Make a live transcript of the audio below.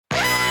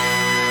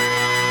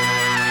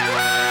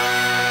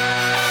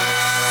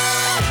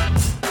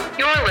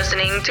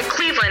listening to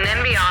Cleveland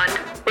and Beyond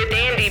with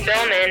Andy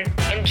Billman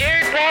and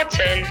Jared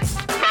Watson,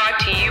 brought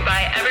to you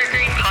by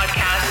Evergreen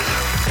Podcasts.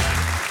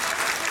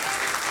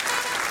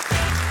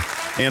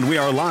 And we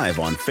are live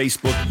on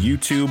Facebook,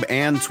 YouTube,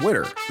 and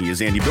Twitter. He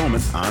is Andy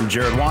Billman. I'm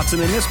Jared Watson,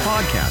 and this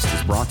podcast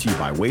is brought to you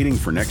by Waiting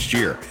for Next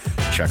Year.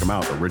 Check them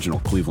out, original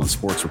Cleveland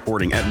sports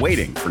reporting at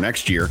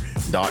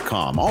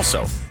waitingfornextyear.com.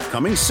 Also,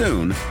 coming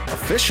soon,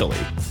 officially,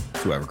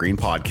 to Evergreen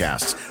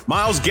Podcasts.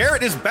 Myles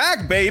Garrett is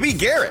back, baby.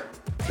 Garrett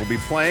will be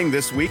playing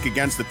this week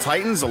against the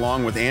Titans,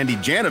 along with Andy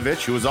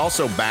Janovich, who is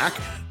also back.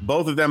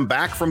 Both of them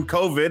back from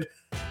COVID.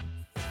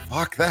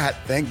 Fuck that.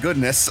 Thank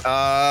goodness.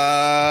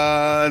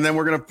 And then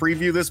we're going to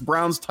preview this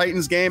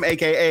Browns-Titans game,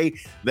 a.k.a.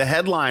 the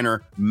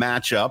headliner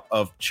matchup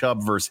of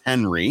Chubb versus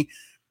Henry.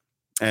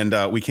 And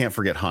we can't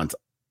forget Hunt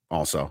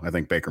also. I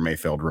think Baker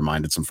Mayfield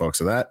reminded some folks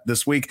of that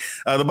this week.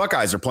 The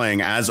Buckeyes are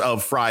playing as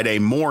of Friday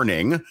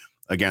morning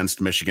against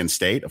Michigan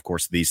State. Of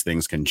course, these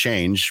things can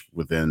change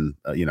within,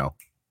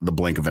 the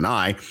blink of an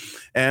eye.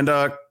 And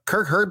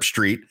Kirk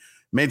Herbstreit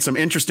made some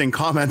interesting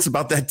comments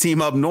about that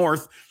team up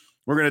north.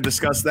 We're going to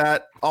discuss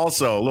that.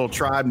 Also, a little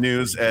Tribe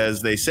news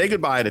as they say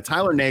goodbye to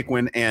Tyler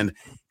Naquin, and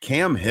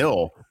Cam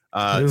Hill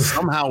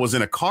somehow was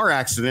in a car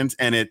accident,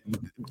 and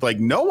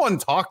no one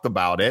talked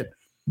about it.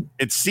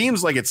 It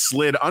seems like it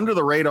slid under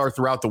the radar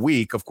throughout the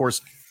week. Of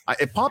course,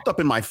 it popped up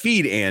in my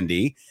feed,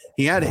 Andy.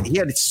 He had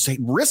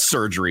wrist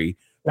surgery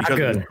because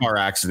of the car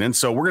accident.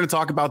 So we're going to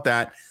talk about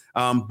that.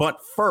 But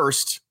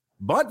first,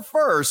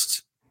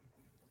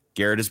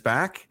 Garrett is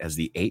back as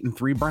the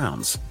 8-3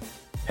 Browns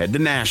head to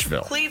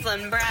Nashville.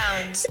 Cleveland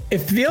Browns. It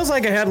feels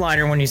like a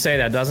headliner when you say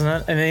that, doesn't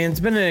it? I mean,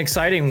 it's been an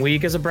exciting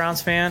week as a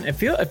Browns fan. It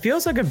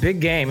feels like a big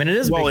game, and it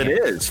is. Well, it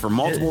is for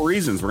multiple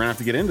reasons. We're gonna have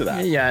to get into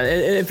that. Yeah,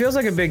 it feels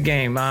like a big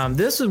game.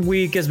 This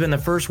week has been the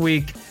first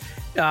week,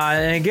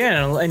 and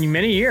again, in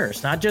many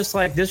years, not just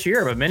like this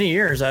year, but many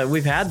years,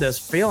 we've had this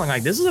feeling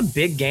like this is a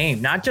big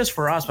game, not just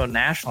for us, but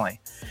nationally.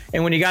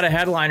 And when you got a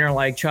headliner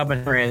like Chubb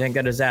and Henry, I think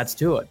that adds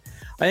to it.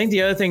 I think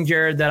the other thing,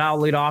 Jared, that I'll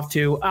lead off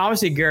to,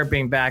 obviously Garrett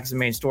being back is the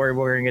main story.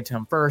 We're going to get to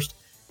him first.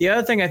 The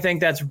other thing I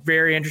think that's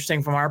very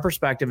interesting from our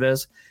perspective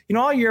is,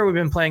 all year we've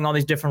been playing all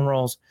these different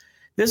roles.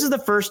 This is the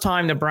first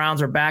time the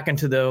Browns are back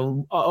into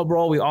the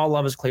role we all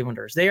love as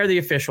Clevelanders. They are the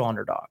official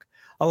underdog.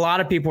 A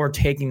lot of people are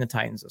taking the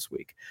Titans this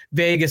week.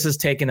 Vegas is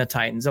taking the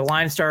Titans. The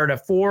line started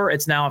at 4.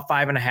 It's now at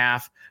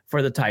 5.5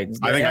 for the Titans.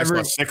 I think I saw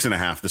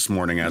 6.5 this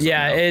morning.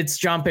 It's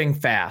jumping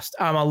fast.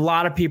 A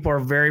lot of people are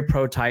very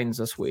pro Titans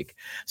this week.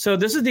 So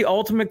this is the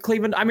ultimate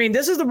Cleveland. I mean,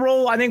 this is the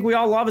role I think we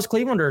all love as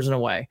Clevelanders in a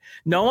way.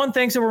 No one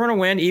thinks that we're going to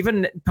win.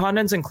 Even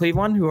pundits in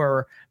Cleveland, who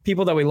are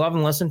people that we love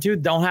and listen to,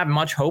 don't have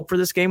much hope for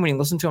this game when you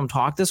listen to them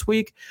talk this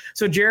week.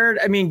 So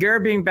Garrett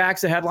being back's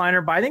the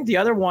headliner, but I think the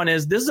other one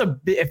is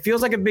it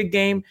feels like a big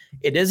game.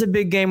 It is a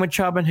big game with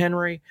Chubb and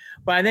Henry,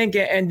 but I think,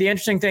 and the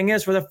interesting thing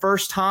is, for the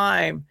first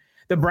time,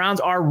 the Browns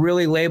are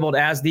really labeled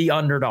as the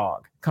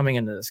underdog coming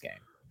into this game.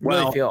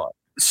 Really feel it.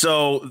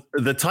 So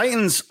the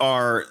Titans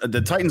are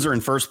in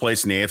first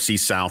place in the AFC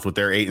South with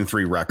their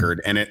 8-3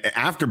 record, and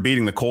after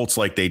beating the Colts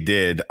like they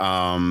did,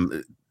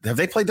 have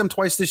they played them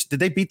twice did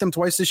they beat them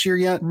twice this year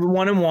yet?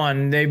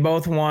 1-1. They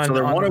both won. So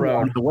they're on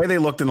 1-1. The way they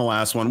looked in the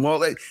last one.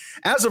 Well,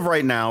 as of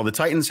right now, the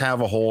Titans have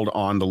a hold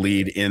on the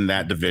lead in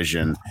that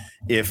division.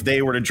 If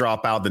they were to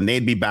drop out, then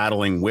they'd be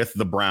battling with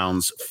the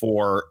Browns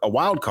for a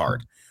wild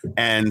card.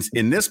 And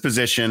in this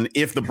position,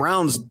 if the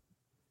Browns,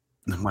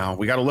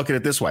 we got to look at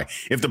it this way.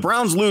 If the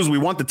Browns lose, we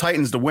want the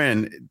Titans to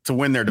win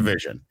their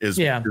division is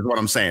what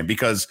I'm saying,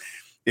 because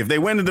if they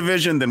win the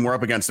division, then we're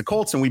up against the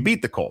Colts and we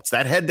beat the Colts.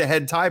 That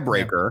head-to-head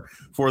tiebreaker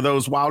for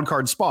those wild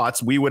card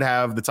spots, we would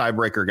have the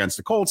tiebreaker against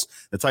the Colts.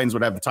 The Titans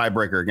would have the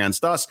tiebreaker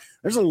against us.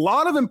 There's a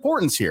lot of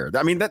importance here.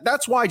 I mean,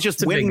 that's why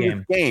just winning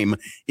this game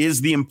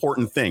is the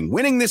important thing.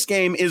 Winning this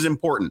game is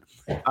important.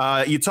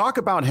 You talk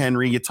about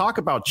Henry, you talk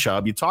about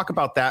Chubb, you talk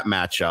about that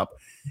matchup.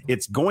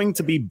 It's going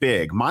to be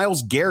big.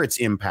 Myles Garrett's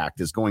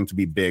impact is going to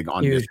be big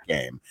on this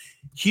game.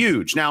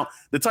 Huge. Now,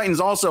 the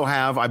Titans also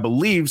have, I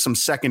believe, some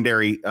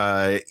secondary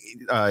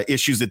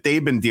issues that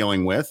they've been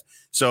dealing with.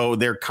 So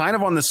they're kind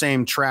of on the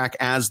same track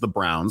as the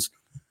Browns.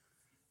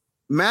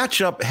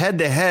 Matchup head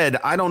to head,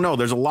 I don't know.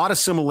 There's a lot of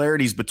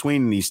similarities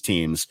between these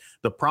teams.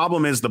 The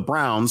problem is the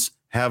Browns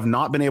have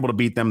not been able to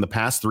beat them the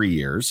past 3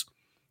 years.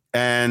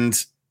 And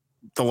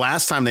the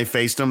last time they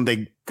faced them,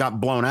 they got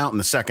blown out in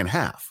the second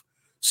half.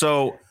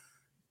 So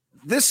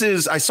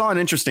I saw an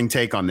interesting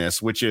take on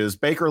this, which is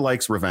Baker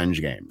likes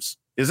revenge games.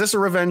 Is this a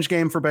revenge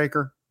game for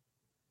Baker?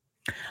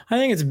 I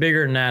think it's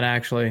bigger than that,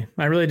 actually.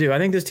 I really do. I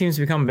think this team's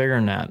become bigger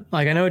than that.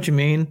 Like, I know what you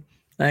mean.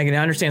 I can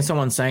understand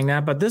someone saying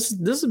that, but this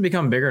has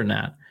become bigger than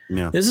that.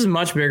 Yeah. This is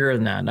much bigger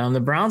than that. The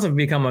Browns have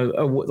become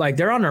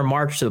they're on their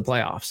march to the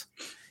playoffs,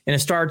 and it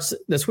starts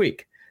this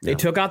week. They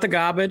took out the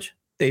garbage.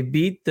 They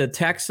beat the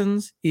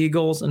Texans,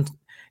 Eagles,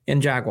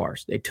 and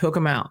Jaguars. They took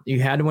them out. You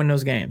had to win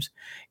those games.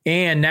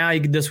 And now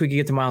this week you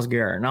get to Myles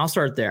Garrett, and I'll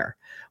start there.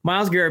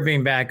 Myles Garrett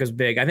being back is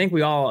big. I think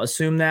we all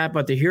assume that,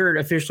 but to hear it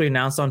officially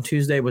announced on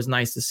Tuesday was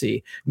nice to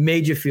see.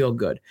 Made you feel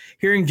good.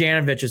 Hearing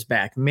Janovich is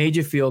back made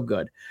you feel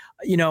good.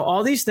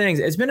 all these things.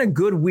 It's been a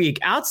good week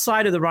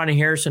outside of the Ronnie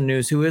Harrison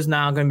news, who is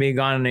now going to be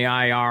gone in the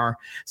IR.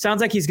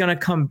 Sounds like he's going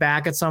to come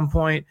back at some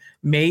point,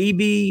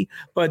 maybe,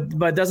 but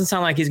doesn't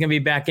sound like he's going to be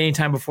back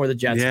anytime before the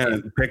Jets. Yeah,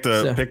 game. pick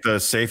the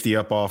safety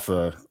up off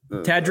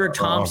Tedrick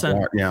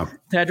Thompson.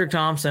 Tedrick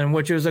Thompson,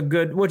 which is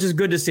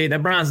good to see. The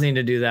Browns need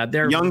to do that.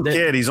 They're young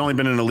kid. He's only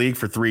been in the league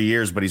for 3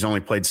 years, but he's only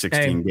played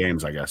 16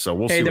 games, I guess. So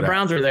we'll see. Hey, the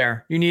Browns are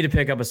there. You need to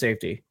pick up a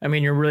safety. I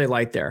mean, you're really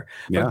light there.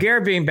 But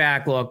Garrett being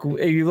back, look,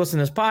 if you listen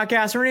to this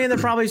podcast or any of the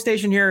probably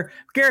station here,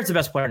 Garrett's the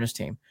best player on his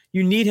team.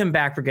 You need him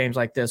back for games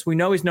like this. We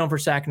know he's known for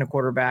sacking a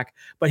quarterback,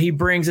 but he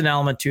brings an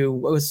element too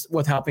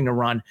with helping to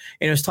run.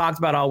 And it was talked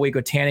about all week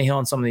with Tannehill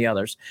and some of the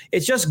others.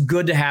 It's just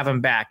good to have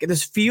him back.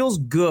 This feels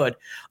good.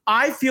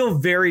 I feel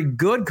very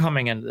good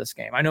coming into this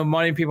game. I know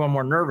many people are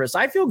more nervous.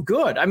 I feel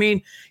good. I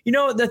mean,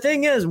 the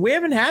thing is, we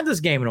haven't had this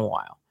game in a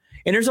while.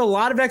 And there's a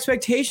lot of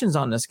expectations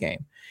on this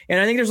game. And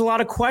I think there's a lot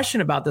of question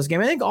about this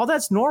game. I think all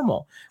that's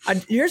normal.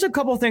 Here's a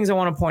couple of things I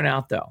want to point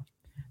out, though.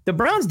 The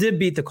Browns did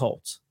beat the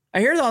Colts. I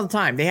hear it all the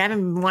time. They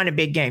haven't won a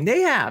big game. They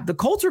have. The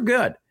Colts are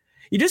good.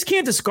 You just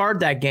can't discard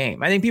that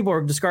game. I think people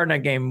are discarding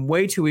that game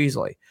way too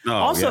easily.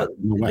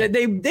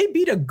 They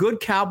beat a good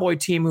Cowboy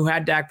team who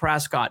had Dak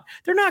Prescott.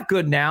 They're not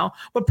good now,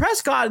 but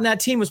Prescott and that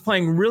team was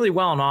playing really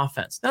well on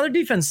offense. Now their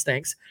defense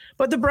stinks,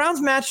 but the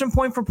Browns matched them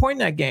point for point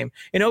in that game.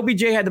 And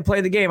OBJ had to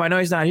play the game. I know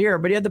he's not here,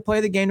 but he had to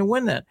play the game to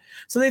win that.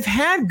 So they've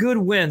had good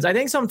wins. I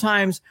think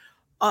sometimes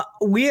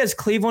we as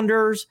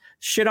Clevelanders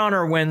shit on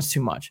our wins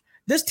too much.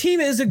 This team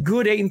is a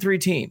good 8-3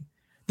 team.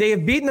 They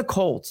have beaten the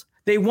Colts.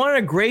 They won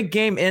a great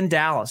game in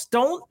Dallas.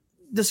 Don't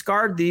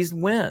discard these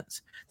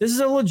wins. This is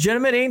a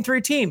legitimate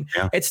 8-3 team.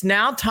 Yeah. It's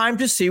now time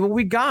to see what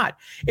we got.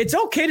 It's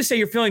okay to say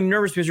you're feeling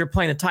nervous because you're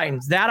playing the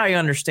Titans. That I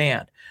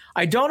understand.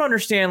 I don't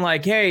understand,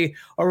 like, hey,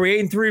 are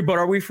we 8-3, but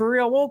are we for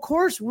real? Well, of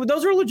course,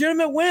 those are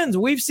legitimate wins.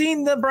 We've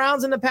seen the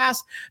Browns in the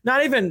past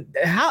not even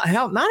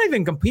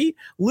compete,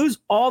 lose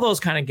all those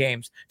kind of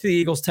games to the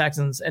Eagles,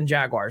 Texans, and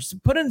Jaguars.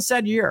 Put in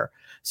said year.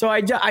 So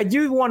I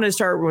do want to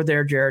start with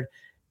there, Jared.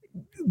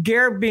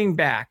 Garrett being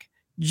back,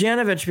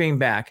 Janovich being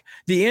back,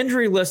 the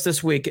injury list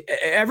this week,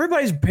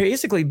 everybody's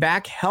basically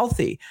back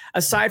healthy.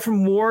 Aside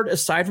from Ward,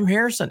 aside from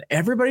Harrison,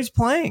 everybody's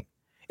playing.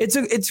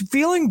 It's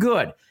feeling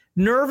good.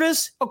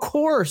 Nervous, of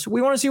course.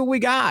 We want to see what we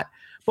got.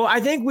 But I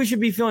think we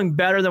should be feeling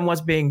better than what's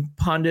being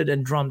punded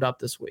and drummed up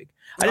this week.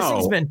 I just think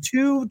it's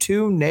been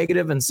too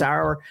negative and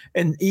sour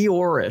and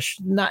Eeyore-ish.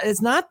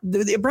 It's not.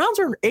 The Browns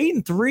are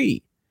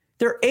 8-3.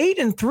 They're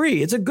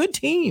 8-3. It's a good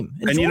team.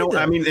 Enjoy them.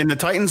 I mean, and the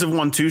Titans have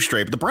won 2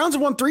 straight, but the Browns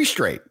have won 3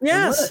 straight.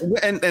 Yes.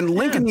 And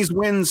linking these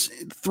wins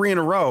 3 in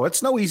a row,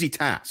 it's no easy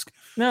task.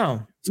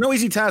 No. It's no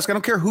easy task. I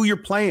don't care who you're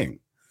playing.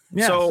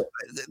 Yes. So,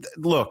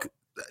 look,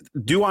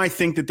 do I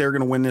think that they're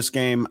going to win this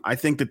game? I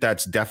think that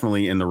that's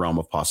definitely in the realm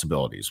of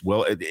possibilities.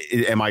 Well,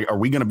 are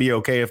we going to be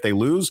okay if they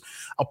lose?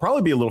 I'll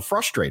probably be a little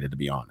frustrated, to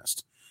be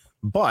honest.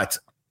 But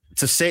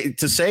to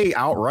say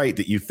outright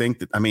that you think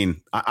that, I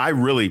mean, I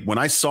really, when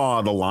I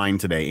saw the line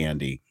today,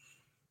 Andy,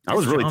 I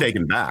was really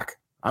taken back.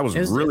 I was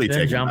really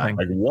taken back.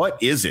 Like,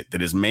 what is it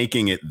that is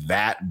making it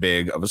that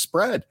big of a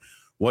spread?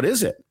 What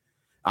is it?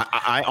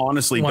 I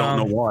honestly don't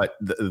know what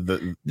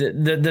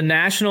the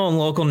national and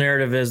local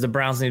narrative is. The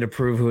Browns need to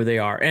prove who they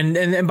are.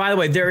 And by the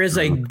way, there is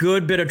a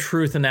good bit of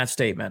truth in that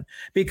statement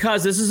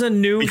because this is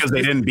because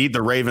they didn't beat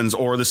the Ravens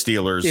or the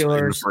Steelers in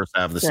the first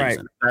half of the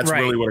season. That's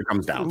really what it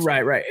comes down to.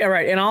 Right. All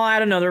right. And I'll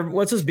add another.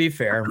 Let's just be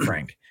fair,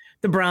 Frank.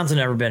 The Browns have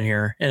never been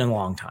here in a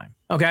long time.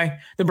 Okay.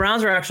 The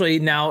Browns are actually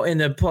now in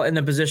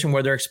the position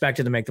where they're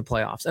expected to make the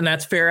playoffs, and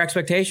that's fair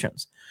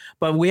expectations,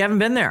 but we haven't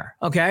been there.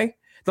 Okay.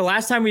 The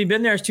last time we've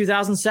been there is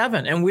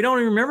 2007, and we don't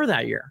even remember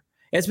that year.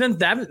 It's been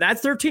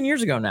that's 13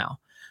 years ago now.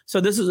 So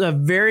this is a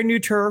very new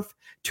turf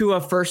to a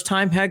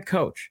first-time head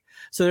coach.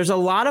 So there's a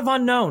lot of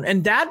unknown,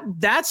 and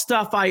that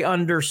stuff I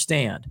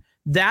understand.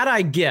 That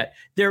I get.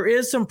 There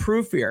is some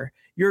proof here.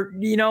 You're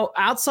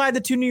outside the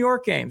 2 New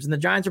York games, and the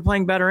Giants are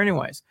playing better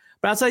anyways.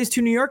 But outside these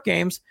 2 New York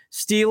games,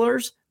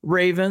 Steelers,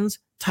 Ravens,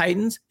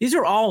 Titans, these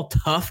are all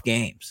tough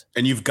games.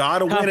 And you've got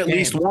to win at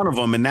least one of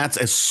them, and that's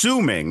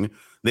assuming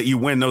that you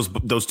win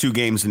those 2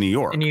 games in New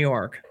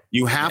York.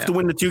 You have to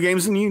win the 2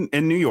 games in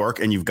New York,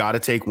 and you've got to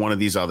take one of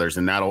these others,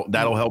 and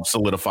that'll help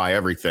solidify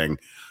everything.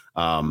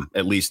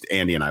 At least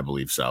Andy and I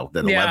believe so.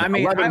 That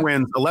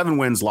 11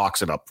 wins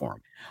locks it up for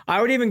him. I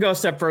would even go a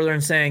step further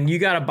in saying you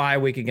got a bye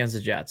week against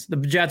the Jets. The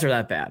Jets are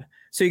that bad.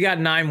 So you got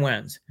 9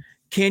 wins.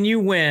 Can you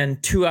win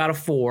 2 out of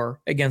 4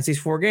 against these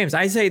 4 games?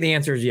 I say the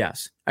answer is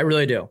yes. I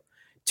really do.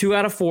 2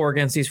 out of 4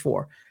 against these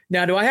 4.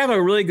 Now, do I have a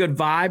really good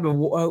vibe of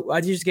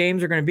what these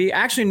games are going to be?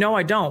 Actually, no,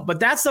 I don't. But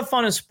that's the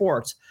fun of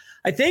sports.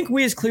 I think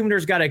we as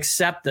Clevelanders got to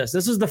accept this.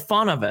 This is the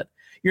fun of it.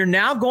 You're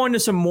now going to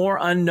some more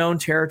unknown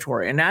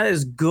territory, and that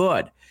is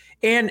good.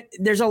 And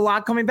there's a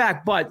lot coming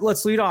back. But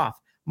let's lead off.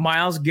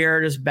 Myles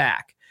Garrett is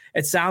back.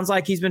 It sounds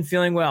like he's been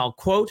feeling well.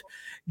 Quote,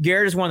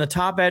 Garrett is one of the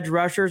top edge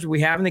rushers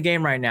we have in the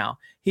game right now.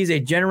 He's a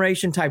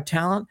generation type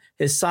talent.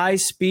 His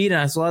size, speed,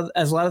 and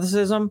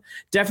athleticism,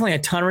 definitely a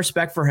ton of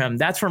respect for him.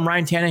 That's from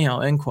Ryan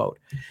Tannehill, end quote.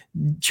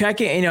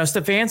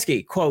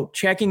 Stefanski, quote,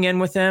 checking in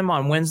with him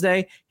on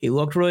Wednesday. He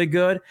looked really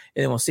good.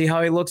 And we'll see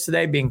how he looks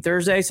today, being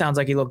Thursday. Sounds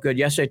like he looked good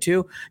yesterday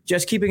too.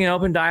 Just keeping an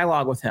open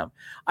dialogue with him.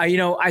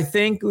 I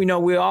think, we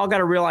all got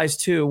to realize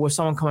too, with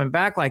someone coming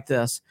back like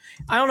this,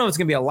 I don't know if it's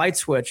going to be a light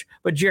switch,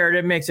 but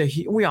Jared,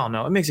 we all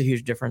know it makes a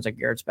huge difference that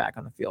Garrett's back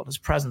on the field. His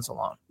presence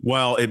alone.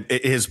 Well,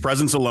 his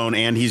presence alone,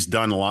 and he's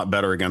done a lot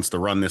better against the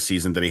run this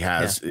season than he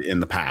has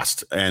in the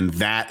past. And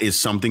that is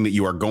something that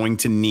you are going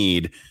to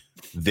need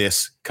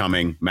this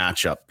coming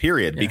matchup,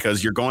 period,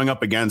 because you're going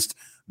up against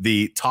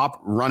the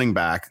top running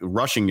back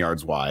rushing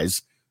yards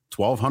wise,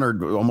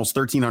 1,200, almost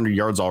 1,300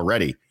 yards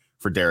already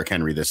for Derrick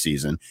Henry this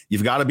season.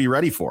 You've got to be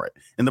ready for it.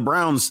 And the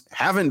Browns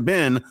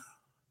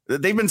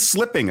they've been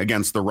slipping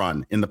against the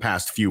run in the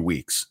past few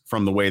weeks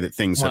from the way that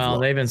things have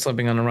looked. They've been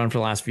slipping on the run for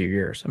the last few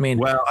years. I mean,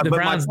 but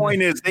Browns, my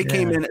point is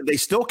they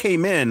still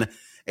came into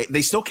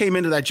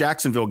that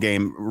Jacksonville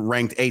game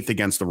ranked 8th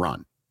against the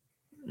run.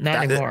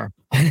 Not anymore.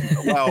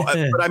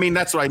 But I mean,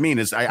 that's what I mean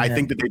is I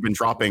think that they've been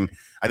dropping.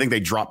 I think they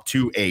dropped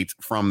 2-8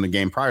 from the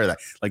game prior to that.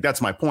 Like,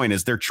 that's my point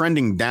is they're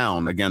trending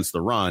down against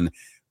the run,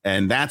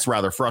 and that's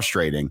rather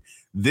frustrating.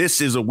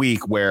 This is a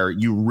week where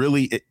you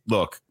really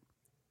look.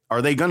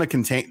 Are they going to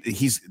contain?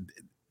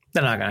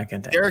 They're not going to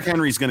contain. Derrick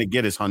Henry's going to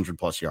get his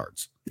 100+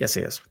 yards. Yes,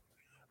 he is.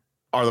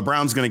 Are the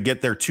Browns going to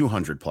get their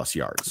 200+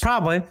 yards?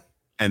 Probably.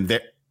 And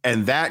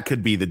that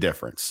could be the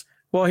difference.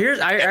 Well, here's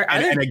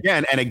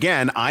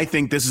again, I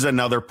think this is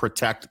another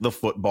protect the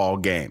football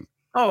game.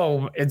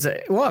 Oh, this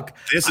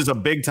is a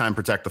big time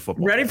protect the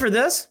football. Ready game. for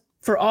this?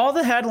 For all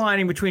the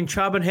headlining between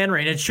Chubb and Henry,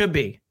 and it should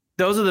be.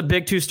 Those are the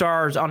big 2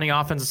 stars on the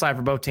offensive side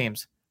for both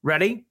teams.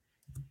 Ready?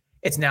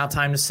 It's now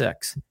time to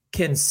 6.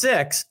 Can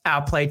 6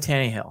 outplay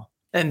Tannehill?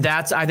 And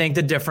that's, I think,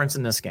 the difference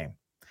in this game.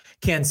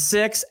 Can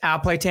 6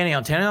 outplay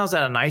Tannehill? Tannehill's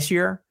had a nice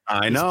year.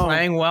 I know. He's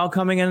playing well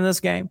coming into this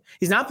game.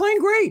 He's not playing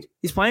great.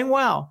 He's playing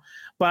well.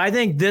 But I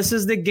think this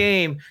is the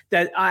game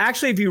that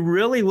actually, if you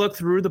really look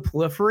through the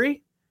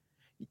periphery,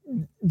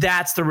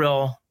 that's the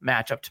real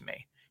matchup to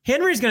me.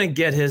 Henry's going to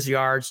get his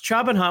yards.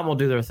 Chubb and Hunt will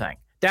do their thing.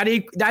 I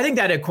think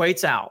that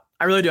equates out.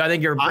 I really do. I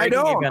think you're. I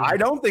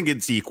don't think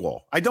it's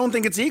equal. I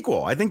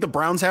think the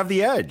Browns have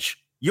the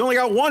edge. You only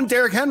got one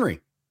Derrick Henry.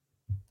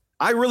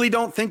 I really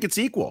don't think it's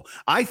equal.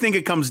 I think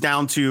it comes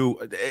down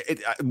to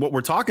what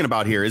we're talking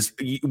about here is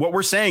what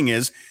we're saying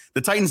is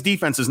the Titans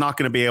defense is not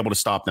going to be able to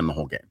stop them the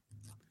whole game.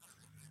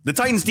 The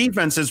Titans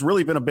defense has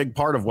really been a big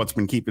part of what's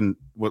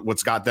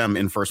got them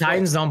in first place.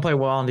 Titans don't play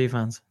well on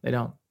defense. They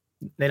don't.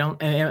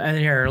 And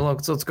here,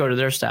 look, let's go to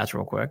their stats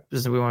real quick.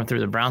 Just we went through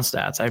the Brown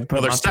stats.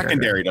 Their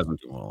secondary doesn't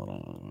do well at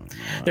all.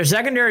 Their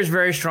secondary is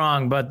very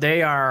strong, but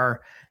they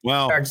are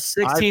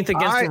 16th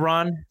against the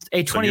run,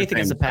 28th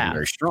against the pass.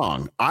 Very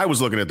strong. I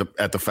was looking at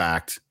the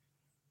fact.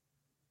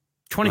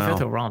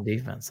 25th overall on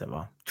defense.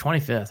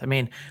 25th. I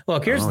mean,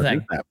 look, here's the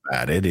thing.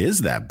 It is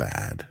that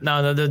bad.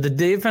 No, the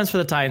defense for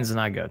the Titans is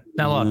not good.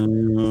 Now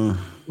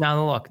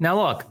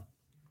look.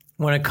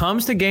 When it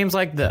comes to games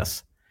like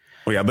this.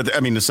 Well, yeah, but I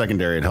mean, the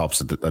secondary, it helps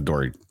that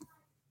Adoree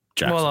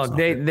Jackson. Well, look,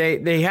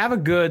 they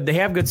have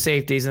good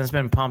safeties, and it's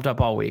been pumped up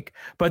all week.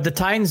 But the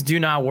Titans do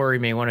not worry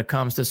me when it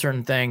comes to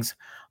certain things.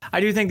 I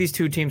do think these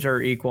two teams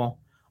are equal.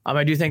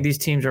 I do think these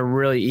teams are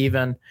really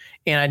even.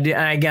 And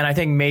I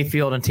think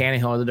Mayfield and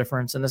Tannehill are the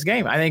difference in this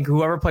game. I think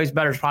whoever plays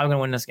better is probably going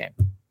to win this game.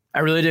 I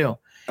really do.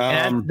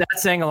 And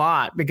that's saying a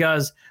lot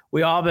because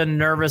we all been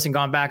nervous and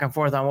gone back and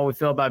forth on what we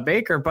feel about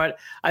Baker. But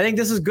I think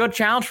this is a good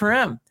challenge for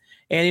him.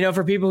 And,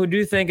 for people who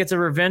do think it's a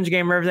revenge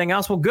game or everything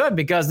else, well, good,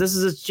 because this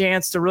is a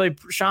chance to really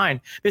shine.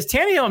 Because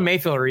Tannehill and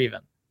Mayfield are even.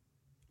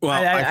 Well,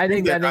 I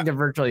think they're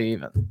virtually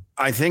even.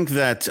 I think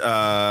that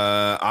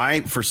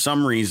I, for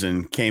some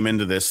reason, came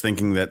into this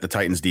thinking that the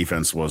Titans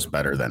defense was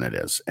better than it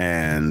is.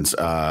 And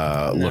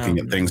looking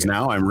at things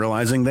now, I'm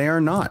realizing they are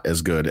not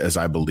as good as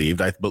I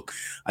believed. I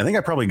think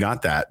I probably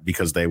got that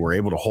because they were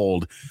able to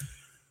hold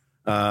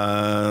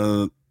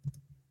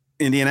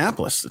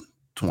Indianapolis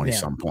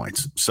 20-some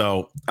points.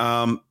 So,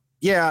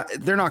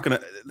 they're not going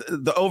to –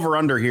 the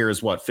over-under here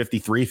is what,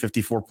 53,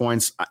 54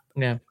 points?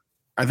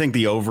 I think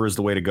the over is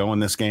the way to go in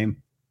this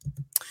game.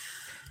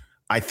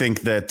 I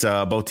think that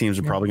both teams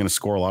are probably going to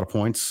score a lot of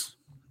points.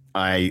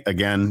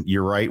 Again,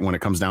 you're right when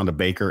it comes down to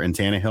Baker and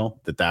Tannehill,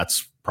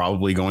 that's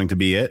probably going to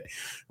be it,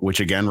 which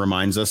again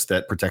reminds us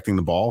that protecting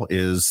the ball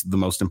is the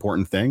most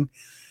important thing.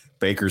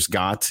 Baker's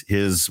got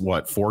his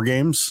 4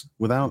 games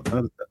without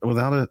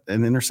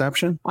an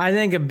interception. I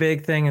think a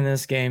big thing in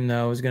this game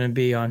though is going to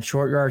be on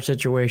short yard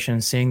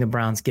situations, seeing the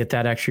Browns get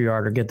that extra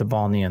yard or get the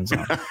ball in the end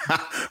zone.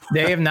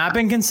 They have not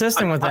been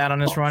consistent with that on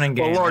this running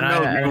game. Well, Lord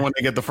knows, even when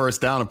they get the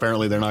first down,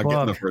 apparently they're not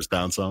getting the first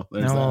down. So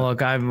we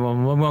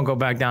won't go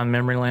back down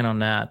memory lane on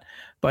that.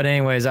 But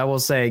anyways, I will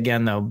say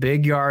again though,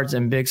 big yards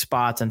and big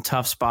spots and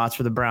tough spots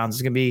for the Browns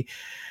is going to be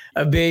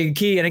a big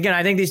key. And again,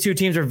 I think these two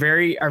teams are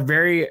very,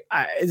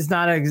 it's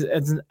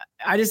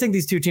I just think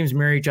these two teams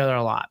mirror each other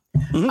a lot.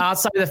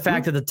 Outside of the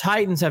fact that the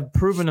Titans have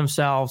proven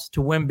themselves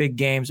to win big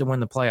games and win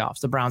the playoffs,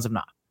 the Browns have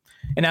not.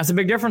 And that's a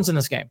big difference in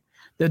this game.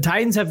 The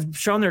Titans have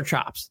shown their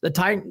chops. The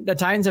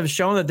Titans have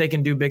shown that they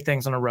can do big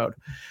things on the road.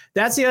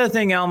 That's the other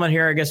thing element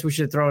here I guess we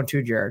should throw in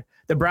too, Jared.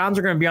 The Browns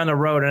are going to be on the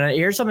road. And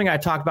here's something I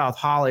talked about with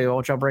Holly,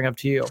 which I'll bring up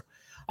to you.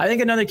 I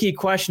think another key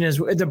question is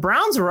if the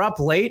Browns are up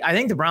late, I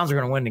think the Browns are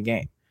going to win the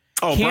game.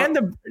 Can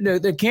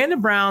the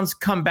Browns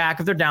come back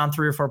if they're down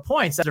 3 or 4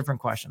 points? That's a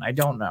different question. I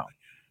don't know.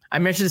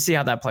 I'm interested to see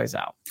how that plays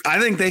out. I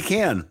think they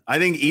can. I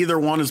think either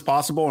one is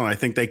possible, and I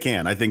think they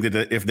can. I think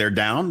that if they're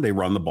down, they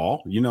run the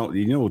ball. You know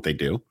what they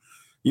do.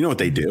 You know what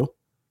they do.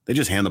 They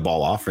just hand the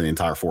ball off for the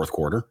entire fourth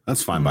quarter.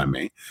 That's fine by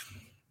me.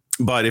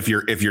 But if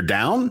you're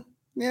down,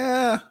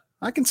 yeah,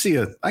 I can see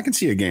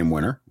a game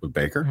winner with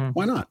Baker.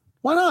 Why not?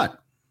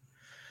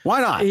 Why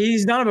not?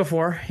 He's done it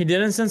before. He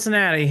did in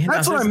Cincinnati.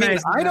 That's what I mean.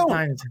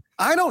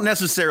 I don't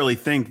necessarily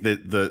think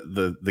that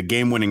the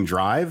game winning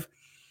drive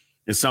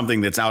is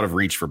something that's out of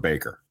reach for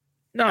Baker.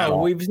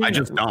 No, I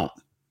just don't.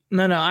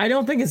 No, I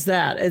don't think it's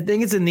that. I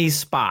think it's in these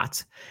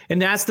spots,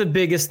 and that's the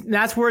biggest.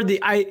 That's where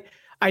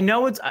I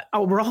know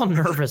we're all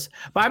nervous,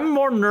 but I'm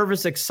more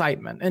nervous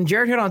excitement. And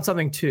Jared hit on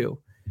something too.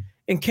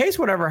 In case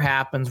whatever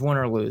happens, win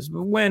or lose,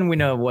 when we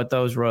know what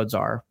those roads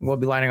are, we'll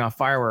be lighting off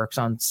fireworks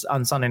on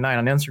Sunday night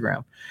on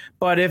Instagram.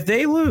 But if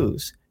they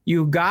lose,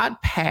 you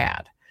got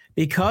pad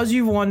because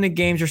you've won the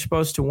games you're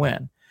supposed to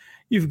win.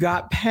 You've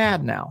got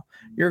pad now.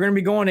 You're going to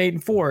be going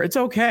 8-4. It's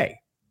okay.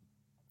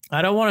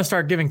 I don't want to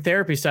start giving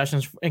therapy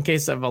sessions in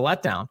case of a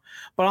letdown.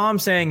 But all I'm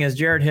saying is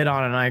Jared hit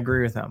on it, and I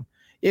agree with him.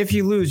 If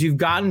you lose, you've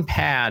gotten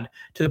pad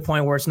to the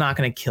point where it's not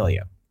going to kill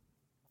you.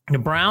 The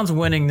Browns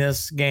winning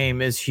this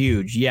game is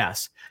huge.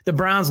 Yes. The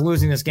Browns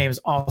losing this game is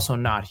also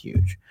not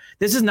huge.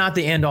 This is not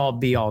the end-all,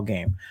 be-all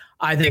game.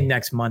 I think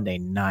next Monday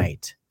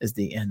night is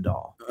the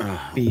end-all,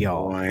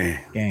 be-all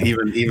game.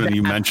 Even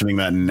you mentioning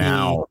that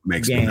now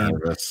makes me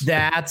nervous.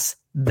 That's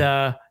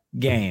the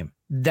game.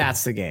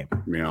 That's the game.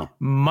 Yeah.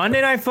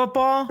 Monday Night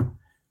Football,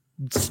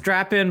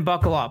 strap in,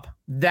 buckle up.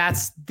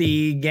 That's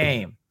the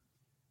game.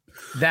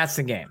 That's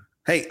the game.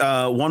 Hey,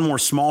 one more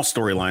small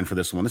storyline for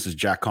this one. This is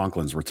Jack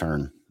Conklin's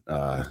return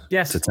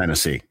to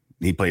Tennessee.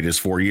 He played his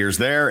 4 years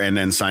there and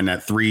then signed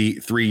that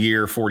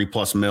three-year,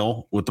 $40+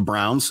 million with the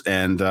Browns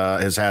and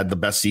has had the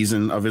best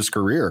season of his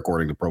career,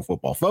 according to Pro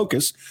Football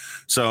Focus.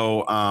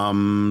 So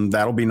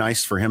that'll be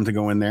nice for him to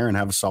go in there and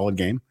have a solid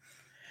game.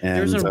 And,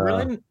 there's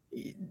a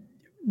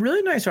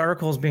really nice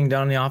articles being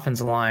done on the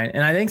offensive line.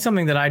 And I think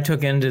something that I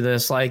took into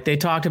this, like they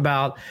talked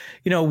about,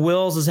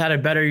 Wills has had a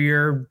better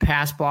year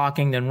pass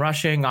blocking than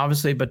rushing.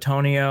 Obviously,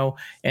 Batonio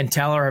and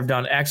Teller have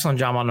done an excellent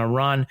job on the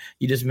run.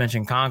 You just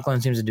mentioned Conklin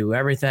seems to do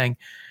everything.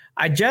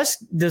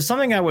 There's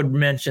something I would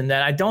mention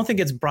that I don't think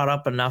it's brought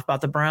up enough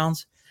about the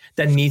Browns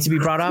that needs to be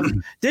brought up.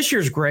 This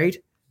year's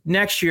great.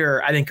 Next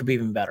year, I think could be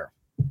even better.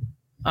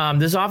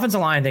 This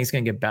offensive line I think is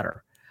going to get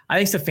better.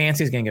 I think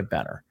Stefanski is going to get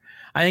better.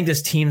 I think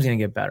this team's going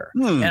to get better.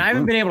 And I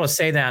haven't been able to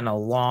say that in a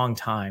long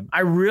time.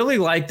 I really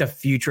like the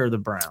future of the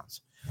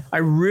Browns. I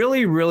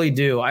really, really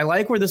do. I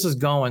like where this is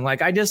going.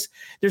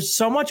 There's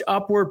so much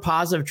upward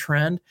positive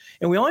trend.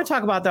 And we only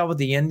talk about that with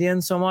the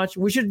Indians so much.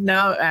 We should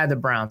now add the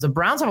Browns. The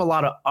Browns have a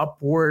lot of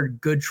upward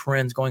good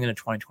trends going into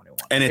 2021.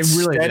 And it's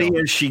really steady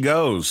as she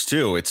goes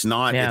too. It's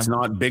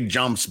not big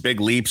jumps, big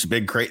leaps,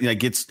 big crazy.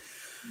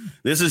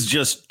 This is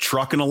just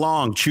trucking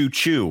along,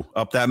 choo-choo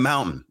up that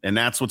mountain. And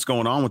that's what's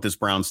going on with this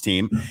Browns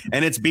team.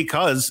 And it's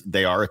because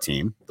they are a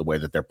team, the way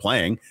that they're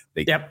playing.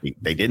 They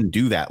didn't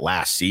do that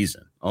last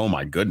season. Oh,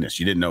 my goodness.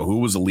 You didn't know who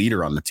was the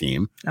leader on the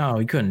team. Oh,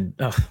 he couldn't.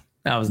 That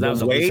was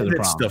the way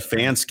that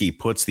Stefanski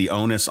puts the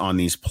onus on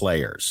these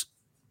players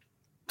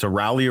to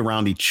rally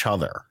around each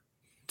other,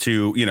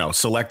 to,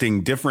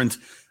 selecting different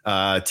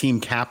team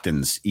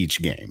captains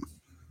each game.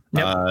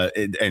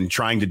 And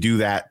trying to do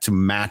that to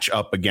match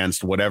up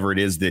against whatever it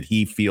is that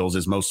he feels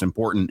is most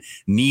important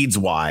needs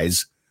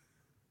wise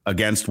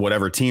against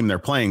whatever team they're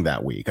playing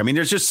that week. I mean,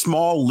 there's just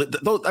small.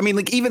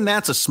 Even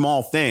that's a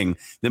small thing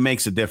that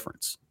makes a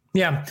difference.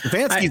 Yeah.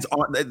 Stefanski's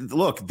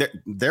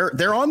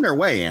they're on their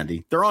way,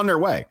 Andy. They're on their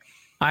way.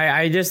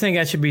 I just think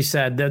that should be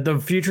said. The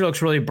future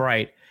looks really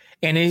bright.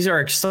 And these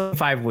are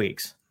 5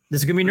 weeks. This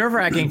is going to be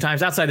nerve-wracking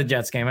times outside the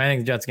Jets game. I think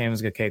the Jets game is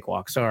a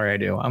cakewalk. Sorry, I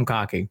do. I'm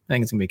cocky. I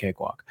think it's going to be a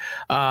cakewalk.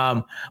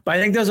 But I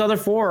think those other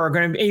 4 are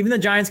going to be – even the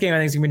Giants game I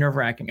think is going to be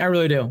nerve-wracking. I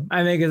really do.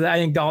 I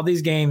think all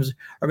these games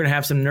are going to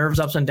have some nerves,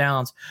 ups and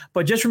downs.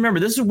 But just remember,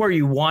 this is where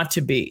you want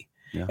to be.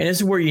 Yeah. And this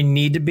is where you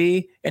need to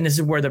be. And this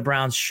is where the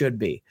Browns should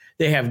be.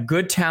 They have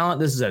good talent.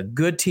 This is a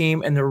good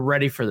team, and they're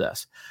ready for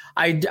this.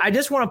 I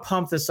just want to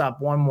pump this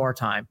up one more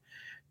time.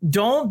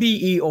 Don't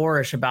be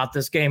Eeyore-ish about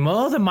this game.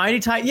 Oh, the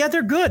Mighty Titans. Yeah,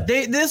 they're good.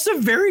 This is a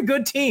very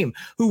good team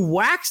who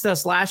waxed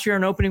us last year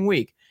in opening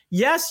week.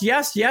 Yes,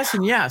 yes, yes,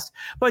 and yes.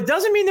 But it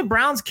doesn't mean the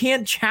Browns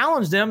can't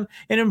challenge them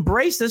and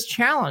embrace this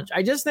challenge.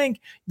 I just think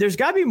there's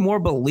got to be more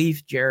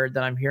belief, Jared,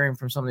 that I'm hearing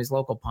from some of these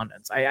local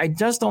pundits. I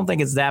just don't think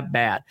it's that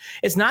bad.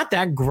 It's not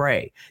that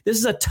gray. This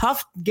is a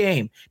tough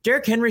game.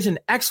 Derrick Henry's an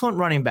excellent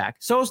running back.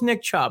 So is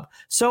Nick Chubb.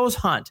 So is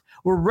Hunt.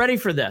 We're ready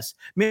for this.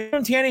 Maybe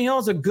Tannehill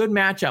is a good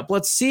matchup.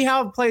 Let's see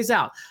how it plays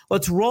out.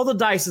 Let's roll the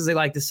dice, as they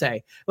like to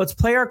say. Let's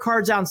play our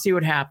cards out and see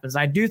what happens.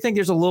 I do think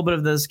there's a little bit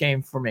of this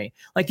game for me.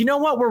 Like, you know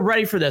what? We're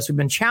ready for this. We've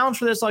been challenged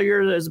for this all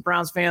year as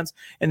Browns fans,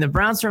 and the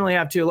Browns certainly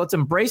have too. Let's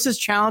embrace this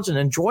challenge and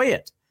enjoy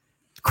it.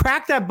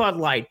 Crack that Bud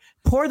Light,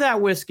 pour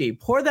that whiskey,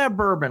 pour that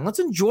bourbon. Let's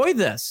enjoy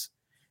this.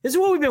 This is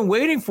what we've been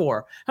waiting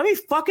for. How many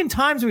fucking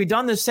times have we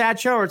done this sad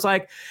show where it's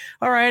like,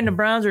 all right, and the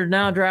Browns are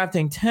now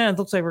drafting 10th.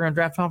 Looks like we're going to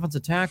draft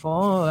offensive tackle.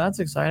 Oh, that's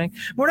exciting.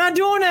 We're not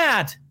doing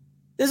that.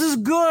 This is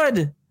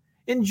good.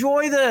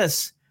 Enjoy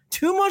this.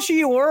 Too much of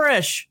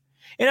you-ish.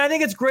 And I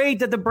think it's great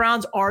that the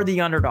Browns are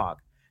the underdog.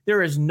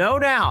 There is no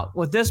doubt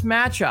with this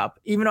matchup,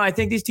 even though I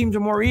think these teams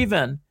are more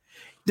even,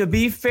 to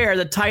be fair,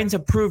 the Titans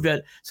have proved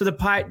it. So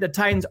the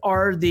Titans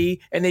are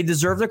and they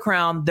deserve the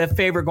crown, the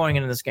favorite going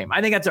into this game.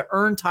 I think that's an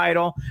earned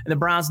title, and the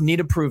Browns need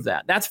to prove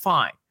that. That's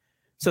fine.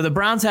 So the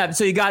Browns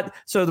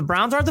the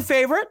Browns aren't the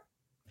favorite.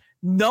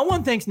 No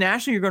one thinks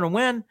nationally you're going to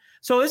win.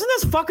 So isn't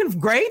this fucking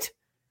great?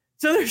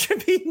 So there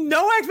should be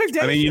no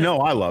expectation. I mean,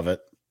 I love it.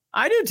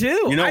 I do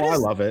too. I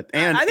love it.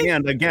 And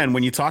again,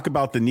 when you talk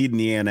about the need in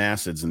the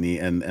antacids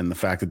and the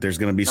fact that there's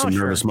going to be some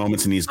nervous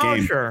moments in these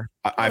games,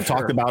 I've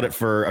talked about it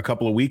for a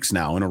couple of weeks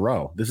now in a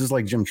row. This is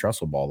like Jim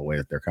Tressel ball, the way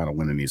that they're kind of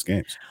winning these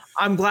games.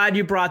 I'm glad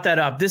you brought that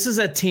up. This is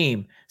a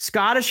team.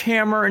 Scottish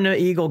Hammer in the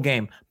Eagle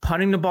game,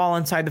 punting the ball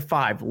inside the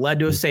 5, led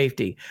to a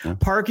safety. Yeah.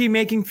 Parkey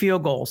making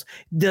field goals.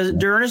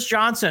 D'Ernest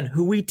Johnson,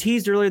 who we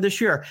teased earlier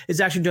this year,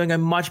 is actually doing a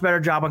much better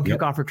job on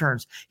kickoff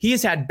returns. He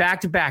has had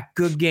back-to-back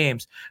good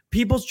games.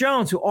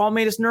 Peoples-Jones, who all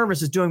made us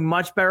nervous, is doing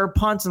much better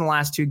punts in the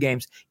last 2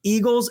 games.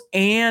 Eagles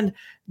and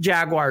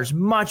Jaguars,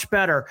 much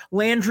better.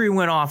 Landry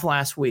went off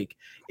last week.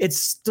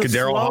 It's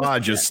Daryl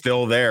Hodge is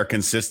still there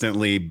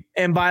consistently,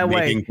 and by the way,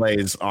 making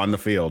plays on the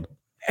field.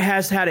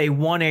 Has had a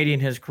 180 in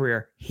his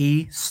career.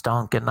 He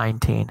stunk in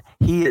 19.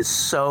 He is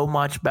so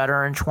much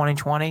better in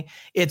 2020.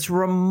 It's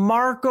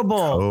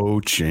remarkable.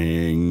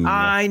 Coaching.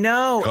 I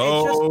know.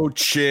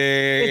 Coaching.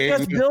 It's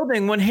just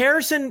building. When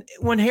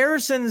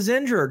Harrison's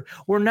injured,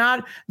 we're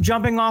not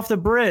jumping off the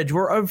bridge.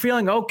 We're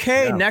feeling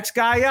okay. Yeah. Next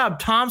guy up,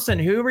 Thompson.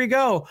 Here we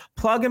go.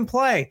 Plug and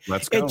play.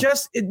 Let's go.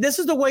 This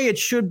is the way it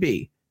should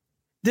be.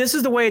 This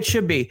is the way it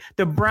should be.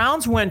 The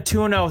Browns went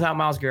 2-0 without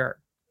Myles Garrett.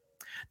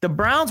 The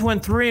Browns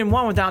went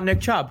 3-1 without Nick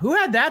Chubb. Who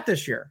had that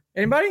this year?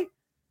 Anybody?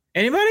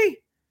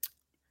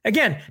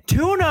 Again,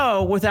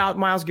 2-0 without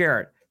Myles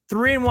Garrett.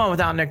 3-1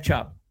 without Nick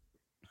Chubb.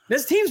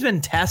 This team's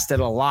been tested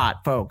a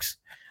lot, folks.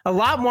 A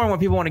lot more than what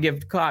people want to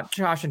give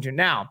caution to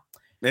now.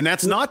 And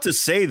that's not to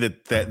say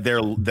that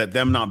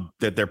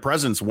their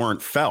presence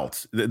weren't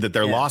felt, that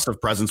their loss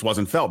of presence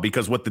wasn't felt,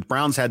 because what the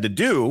Browns had to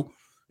do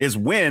is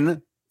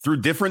win through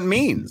different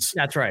means.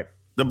 That's right.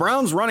 The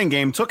Browns running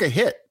game took a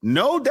hit.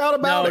 No doubt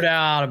about it. No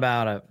doubt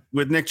about it.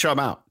 With Nick Chubb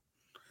out.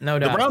 No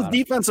doubt. The Browns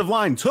defensive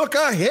line took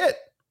a hit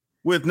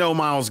with no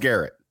Myles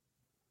Garrett.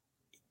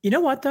 You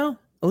know what, though?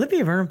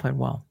 Olivier Vernon played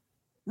well.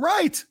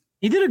 Right.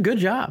 He did a good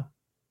job.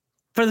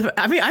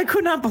 I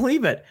could not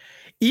believe it.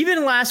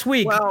 Even last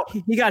week,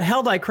 he got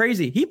held like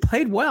crazy. He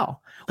played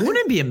well. Wouldn't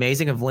it be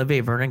amazing if Olivier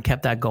Vernon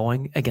kept that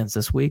going against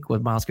this week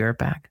with Myles Garrett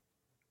back?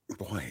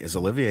 Boy, is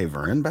Olivier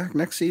Vernon back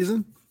next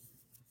season?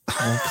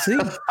 We'll see.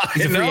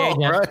 He's a free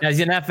agent. Right? He's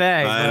an FA.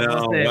 I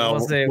know. We'll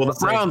see. The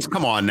Browns,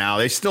 come on now.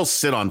 They still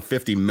sit on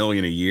 $50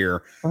 million a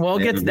year. We'll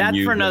get that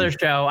for another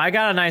show. I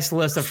got a nice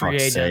list of free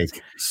agents.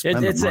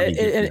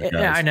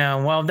 I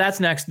know. Well,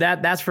 that's next.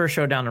 That's for a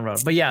show down the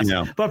road. But yes.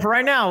 Yeah. But for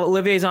right now,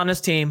 Olivier's on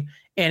this team,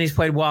 and he's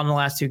played well in the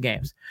last 2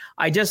 games.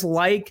 I just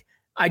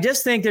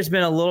think there's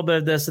been a little bit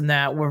of this and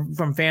that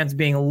from fans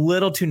being a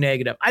little too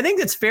negative. I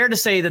think it's fair to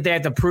say that they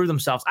have to prove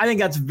themselves. I think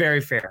that's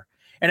very fair,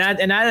 and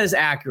that is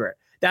accurate.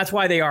 That's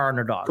why they are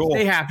underdogs. Cool.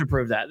 They have to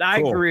prove that. I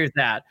agree with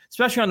that,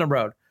 especially on the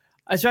road.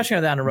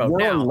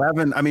 We're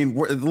 11. I mean,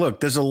 look,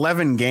 there's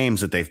 11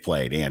 games that they've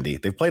played, Andy.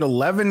 They've played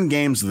 11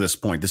 games at this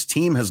point. This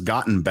team has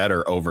gotten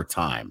better over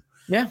time.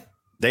 Yeah.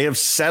 They have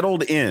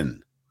settled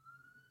in.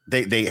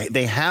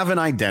 They have an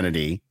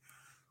identity,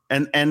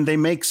 and they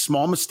make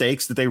small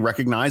mistakes that they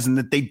recognize and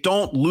that they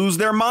don't lose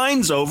their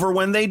minds over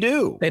when they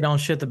do. They don't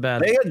shit the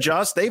bed. They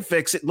adjust. They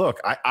fix it. Look,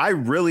 I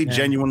really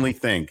genuinely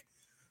think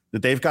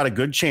that they've got a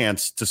good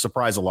chance to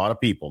surprise a lot of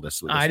people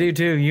this week. I do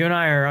too. You and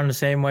I are on the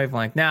same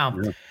wavelength. Now,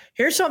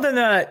 here's something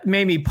that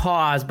made me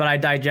pause, but I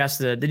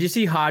digested it. Did you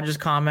see Hodge's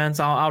comments?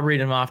 I'll read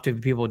them off to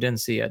people who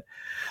didn't see it.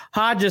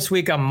 Hodge this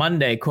week on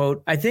Monday,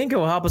 quote, "I think it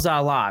will help us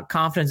out a lot.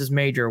 Confidence is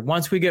major.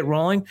 Once we get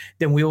rolling,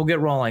 then we will get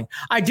rolling.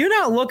 I do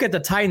not look at the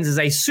Titans as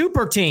a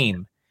super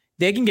team.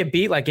 They can get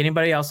beat like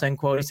anybody else," end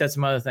quote. He said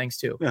some other things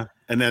too. Yeah.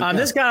 And then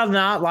this got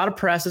a lot of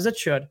press, as it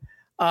should.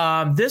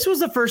 This was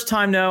the first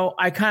time, though,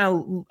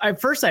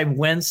 at first I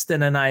winced,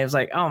 and then I was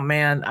like, oh,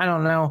 man, I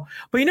don't know.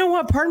 But you know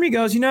what? Part of me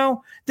goes,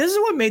 this is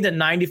what made the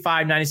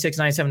 95, 96,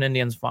 97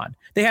 Indians fun.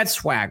 They had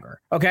swagger,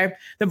 okay?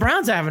 The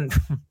Browns haven't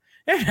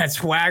had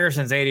swagger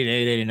since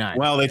 88, 89.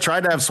 Well, they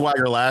tried to have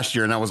swagger last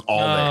year, and that was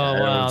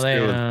all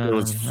it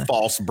was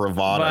false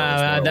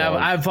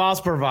bravado. False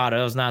bravado.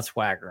 It was not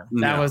swagger.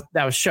 No.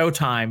 That was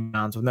Showtime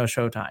Browns with no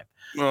Showtime.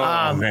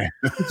 Oh, man.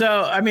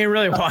 So, I mean, it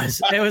really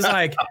was. It was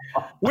like,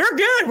 we're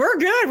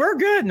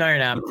good. No, you're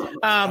not.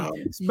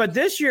 But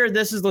this year,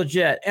 this is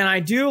legit. And I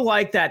do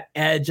like that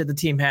edge that the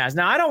team has.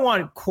 Now, I don't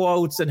want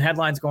quotes and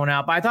headlines going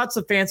out, but I thought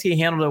Stefanski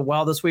handled it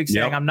well this week,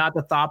 saying, I'm not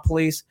the thought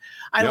police.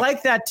 I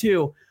like that,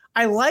 too.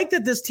 I like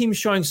that this team's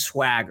showing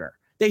swagger.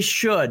 They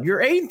should.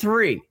 You're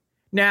 8-3.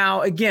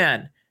 Now,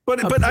 again.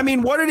 But I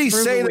mean, what did he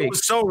say that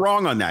was so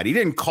wrong on that? He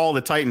didn't call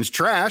the Titans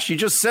trash. He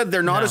just said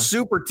they're not a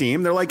super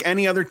team. They're like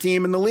any other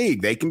team in the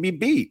league. They can be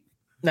beat.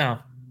 No.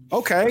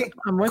 Okay.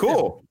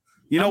 Cool.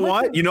 You know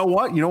what? You know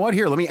what?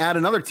 Here, let me add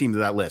another team to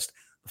that list.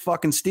 The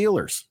fucking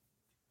Steelers.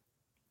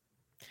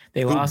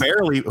 They lost.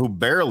 Who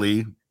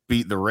barely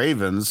beat the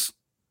Ravens,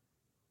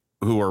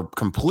 who are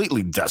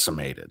completely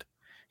decimated.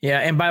 Yeah,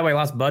 and by the way,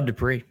 lost Bud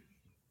Dupree.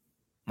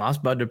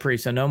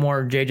 So no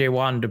more J.J.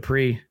 Watt and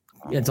Dupree.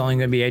 It's only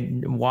going to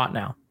be Watt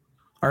now.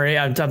 Or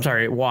I'm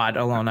sorry, Watt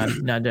alone.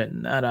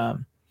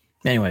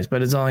 Anyways,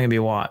 but it's only going to be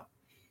Watt.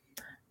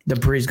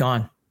 Dupree's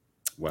gone.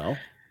 Well.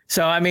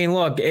 So, I mean,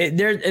 look, and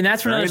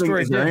that's another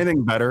story. Is there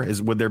anything better?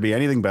 Would there be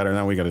anything better?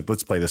 Now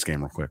let's play this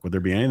game real quick. Would there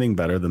be anything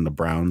better than the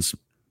Browns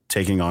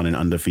taking on an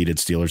undefeated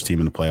Steelers team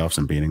in the playoffs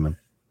and beating them?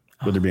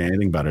 Would there be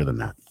anything better than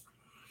that?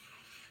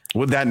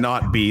 Would that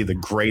not be the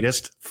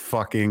greatest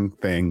fucking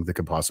thing that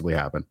could possibly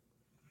happen?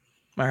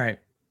 All right.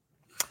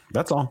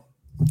 That's all.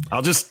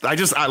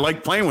 I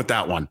like playing with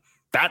that one.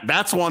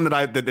 That's one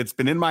that it's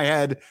been in my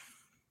head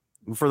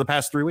for the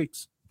past 3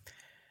 weeks.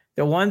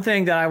 The one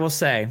thing that I will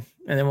say,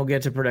 and then we'll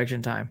get to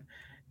prediction time.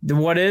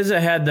 What is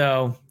ahead,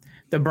 though,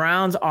 the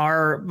Browns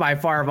are by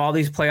far of all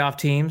these playoff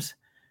teams,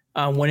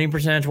 winning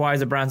percentage wise,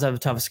 the Browns have the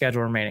toughest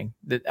schedule remaining.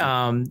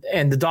 And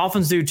the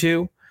Dolphins do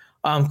too.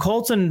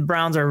 Colts and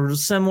Browns are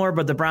similar,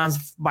 but the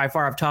Browns by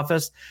far have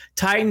toughest.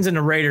 Titans and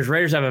the Raiders.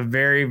 Raiders have a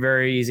very,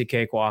 very easy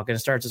cakewalk, and it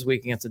starts this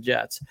week against the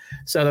Jets.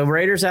 So the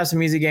Raiders have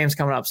some easy games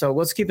coming up. So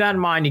let's keep that in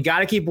mind. You got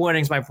to keep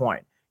winning is my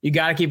point. You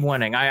got to keep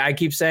winning. I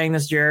keep saying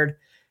this, Jared.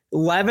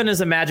 11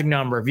 is a magic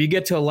number. If you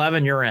get to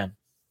 11, you're in.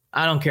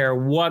 I don't care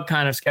what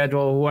kind of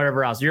schedule,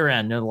 whatever else, you're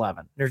in at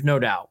 11. There's no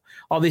doubt.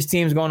 All these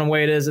teams going the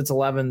way it is, it's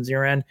 11s,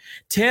 you're in.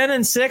 10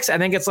 and 6, I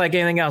think it's like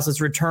anything else.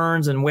 It's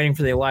returns and waiting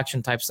for the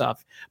election type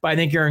stuff. But I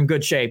think you're in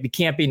good shape. You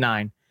can't be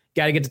 9.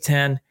 Got to get to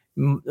 10.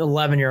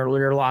 11, you're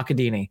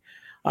Lockadini.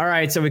 All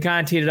right, so we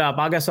kind of teed it up.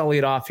 I guess I'll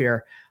lead off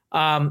here.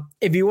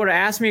 If you would have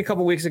asked me a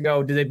couple weeks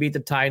ago, did they beat the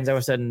Titans, I would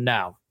have said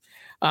no.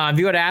 If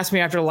you would have asked me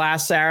after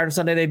last Saturday and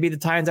Sunday they beat the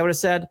Titans, I would have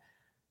said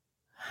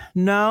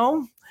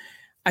no.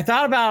 I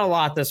thought about it a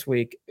lot this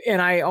week, and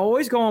I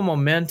always go on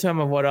momentum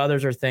of what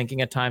others are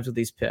thinking at times with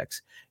these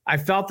picks. I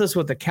felt this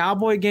with the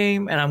Cowboy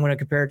game, and I'm going to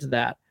compare it to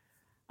that.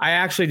 I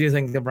actually do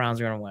think the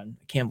Browns are going to win.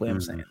 I can't believe I'm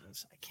saying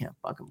this. I can't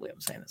fucking believe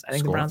I'm saying this. I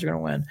think the Browns are going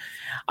to win.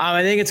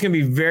 I think it's going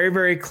to be very,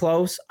 very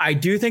close. I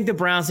do think the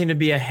Browns need to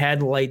be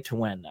ahead late to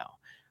win, though.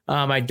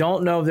 I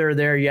don't know if they're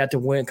there yet to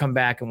win, come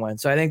back and win.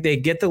 So I think they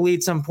get the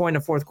lead some point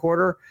in the fourth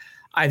quarter.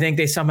 I think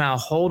they somehow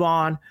hold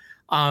on.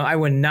 I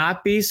would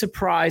not be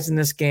surprised in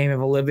this game if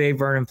Olivier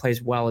Vernon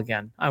plays well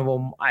again.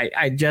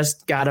 I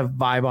just got a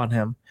vibe on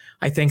him.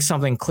 I think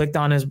something clicked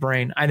on his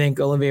brain. I think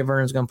Olivier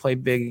Vernon's going to play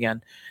big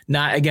again.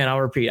 I'll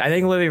repeat. I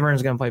think Olivier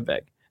Vernon's going to play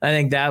big. I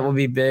think that will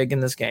be big in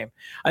this game.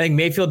 I think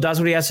Mayfield does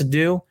what he has to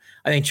do.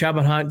 I think Chubb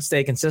and Hunt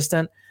stay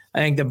consistent. I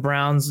think the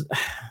Browns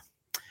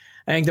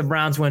win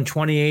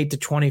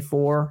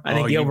 28-24. I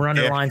think the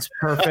over-under line's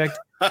perfect.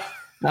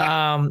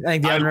 I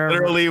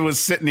literally was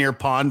sitting here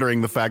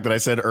pondering the fact that I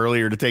said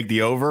earlier to take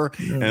the over,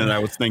 and I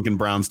was thinking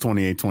Browns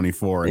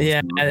 28-24. Yeah,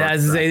 I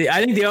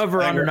think the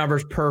over-under number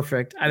is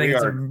perfect. I think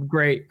it's a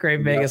great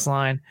Vegas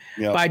line.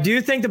 Yep. But I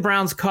do think the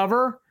Browns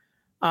cover.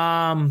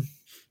 I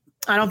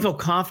don't feel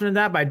confident in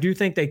that, but I do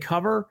think they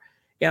cover,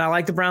 and I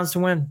like the Browns to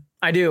win.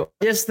 I do.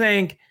 I just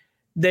think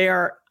they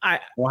are.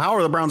 Well, how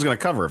are the Browns going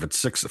to cover if it's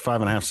 5.5,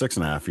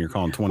 6.5? And you're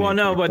calling 20? Well,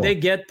 no, but they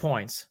get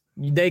points.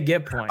 They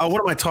get points. Oh,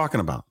 what am I talking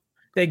about?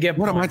 They get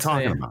what points. Am I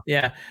talking about?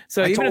 Yeah.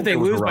 So even if they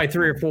lose by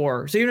 3 or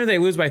 4,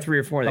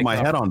 they got my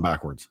head on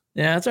backwards.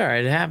 Yeah, that's all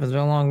right. It happens. It's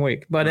been a long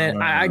week. But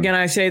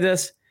I say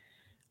this.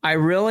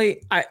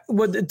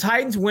 Would the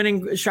Titans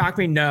winning shock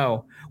me?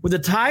 No. Would the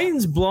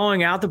Titans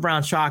blowing out the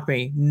Browns shock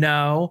me?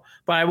 No.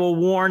 But I will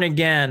warn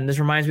again. This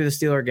reminds me of the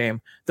Steeler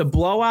game. The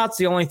blowout's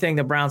the only thing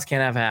the Browns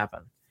can't have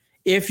happen.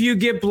 If you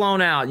get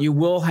blown out, you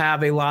will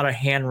have a lot of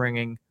hand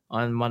wringing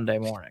on Monday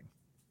morning.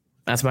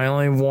 That's my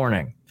only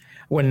warning.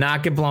 Would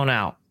not get blown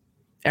out.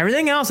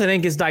 Everything else, I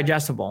think, is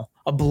digestible.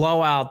 A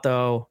blowout,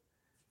 though,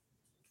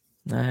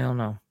 I don't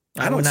know.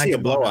 I don't see a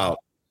blowout.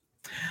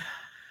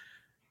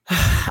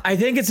 I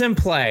think it's in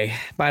play,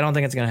 but I don't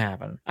think it's going to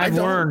happen. I've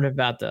learned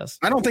about this.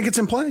 I don't think it's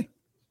in play.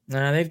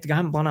 They've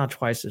gotten blown out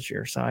twice this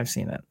year, so I've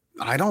seen it.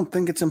 I don't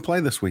think it's in play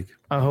this week.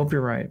 I hope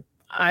you're right.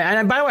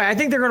 And by the way, I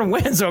think they're going to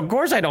win, so of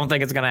course I don't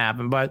think it's going to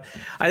happen. But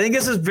I think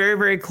this is very,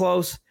 very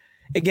close.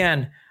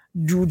 Again,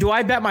 do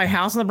I bet my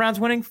house on the Browns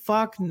winning?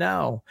 Fuck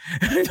no.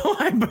 do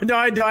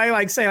I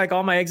like say like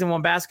all my eggs in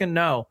one basket?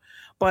 No.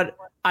 But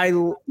I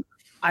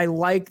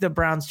like the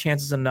Browns'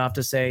 chances enough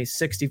to say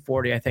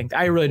 60-40.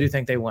 I really do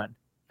think they win.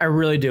 I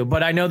really do.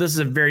 But I know this is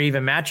a very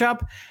even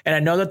matchup, and I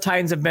know the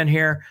Titans have been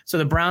here, so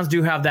the Browns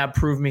do have that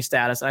prove me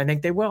status, and I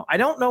think they will. I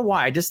don't know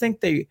why. I just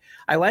think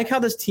I like how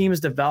this team is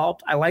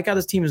developed. I like how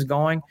this team is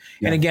going.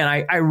 Yeah. And again,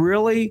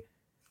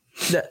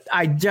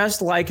 I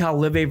just like how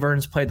Olivier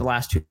Vernon's played the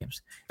last 2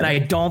 games. And I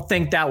don't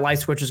think that light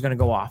switch is going to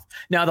go off.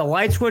 Now, the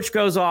light switch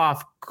goes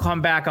off,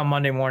 come back on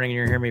Monday morning and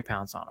you'll hear me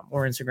pounce on them,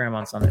 or Instagram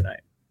on Sunday night.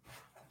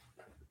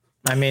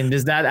 I mean,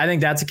 I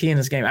think that's a key in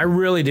this game. I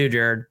really do,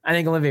 Jared. I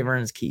think Olivier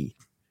Vernon is key.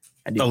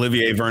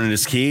 Olivier Vernon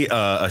is key.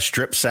 A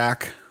strip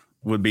sack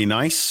would be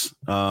nice.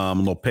 A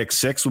little pick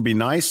six would be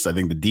nice. I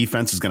think the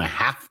defense is going to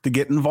have to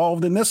get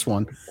involved in this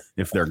one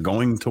if they're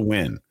going to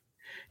win.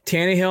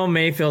 Tannehill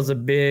Mayfield's a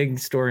big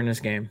story in this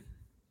game.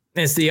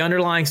 It's the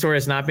underlying story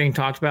that's not being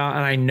talked about,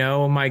 and I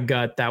know in my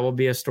gut that will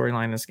be a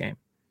storyline in this game.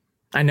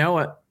 I know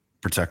it.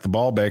 Protect the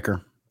ball,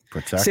 Baker.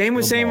 And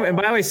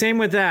by the way, same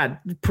with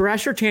that.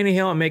 Pressure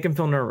Tannehill and make him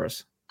feel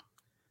nervous.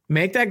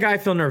 Make that guy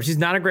feel nervous. He's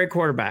not a great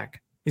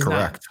quarterback. He's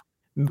Correct.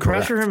 Not.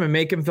 Pressure him and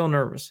make him feel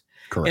nervous.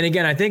 Correct. And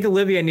again, I think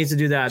Olivier needs to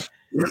do that.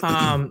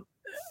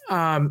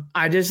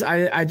 I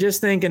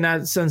just think in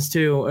that sense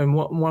too. And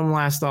one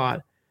last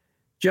thought,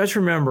 just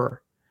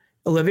remember,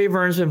 Olivier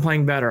Vernon's been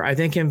playing better. I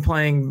think him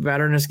playing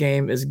better in this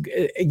game is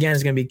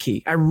going to be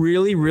key. I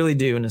really, really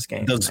do in this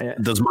game.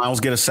 Does Myles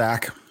get a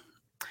sack?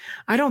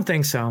 I don't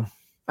think so.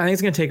 I think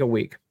it's going to take a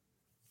week.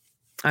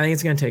 I think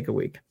he's going to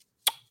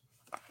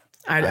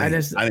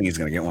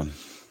get one.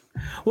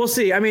 We'll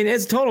see. I mean,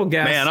 it's total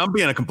guess. Man, I'm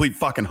being a complete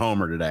fucking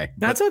homer today.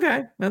 That's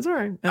okay. That's all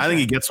right. I think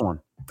he gets one.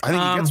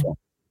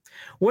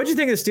 What did you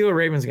think of the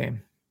Steelers-Ravens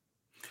game?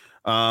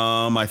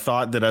 I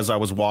thought that as I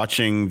was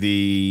watching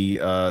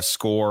the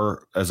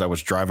score, as I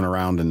was driving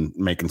around and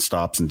making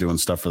stops and doing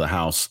stuff for the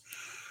house,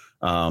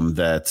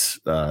 that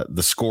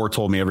the score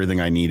told me everything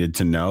I needed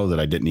to know that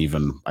I didn't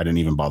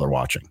even bother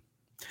watching.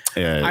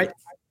 I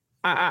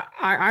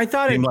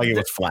thought it seemed like it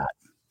was flat.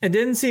 It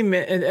didn't seem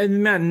it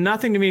meant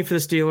nothing to me for the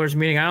Steelers,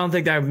 meaning I don't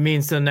think that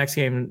means to the next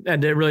game.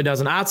 And it really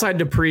doesn't. Outside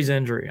Dupree's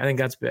injury, I think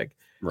that's big.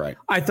 Right.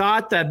 I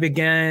thought that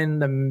began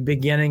the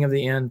beginning of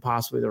the end,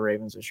 possibly the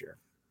Ravens this year.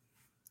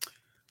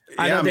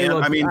 Yeah, man.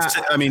 I mean,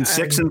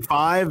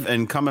 6-5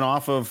 and coming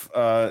off of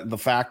the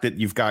fact that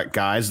you've got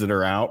guys that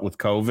are out with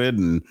COVID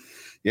and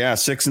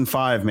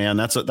 6-5, man,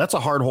 that's a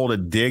hard hole to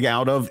dig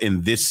out of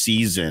in this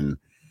season,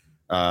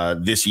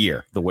 this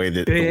year, the way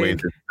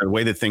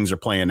that things are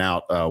playing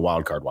out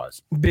wild card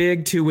wise.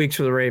 Big 2 weeks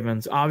for the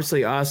Ravens.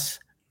 Obviously us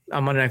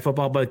on Monday Night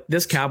Football, but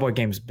this Cowboy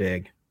game is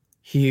big,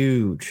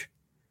 huge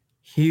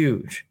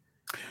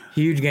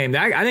game.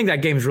 I think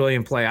that game is really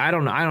in play. I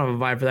don't have a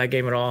vibe for that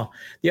game at all.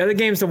 The other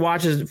games to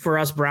watch is for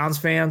us Browns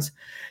fans.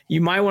 You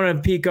might want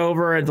to peek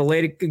over at the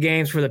late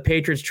games for the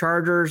Patriots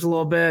Chargers a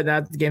little bit.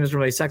 That game doesn't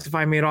really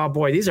sexify me at all.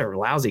 Boy, these are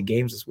lousy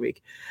games this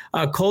week.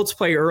 Colts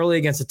play early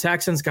against the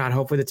Texans. God,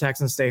 hopefully the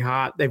Texans stay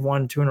hot. They've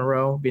won 2 in a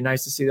row. It'd be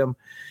nice to see them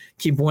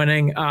keep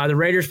winning. The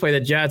Raiders play the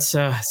Jets.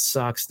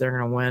 Sucks. They're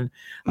going to win.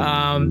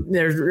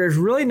 There's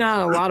really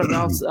not a lot of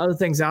other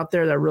things out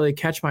there that really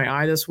catch my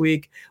eye this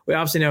week. We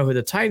obviously know who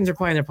the Titans are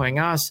playing. They're playing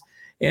us.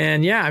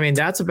 And yeah, I mean,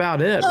 that's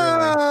about it. Really.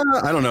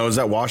 I don't know. Is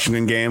that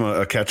Washington game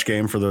a catch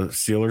game for the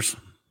Steelers?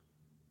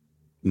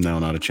 No,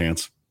 not a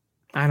chance.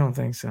 I don't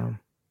think so.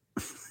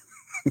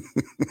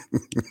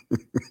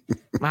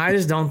 I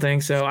just don't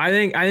think so. I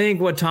think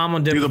what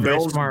Tomlin did was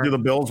very smart. Do the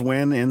Bills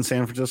win in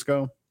San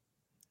Francisco?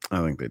 I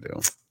think they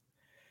do.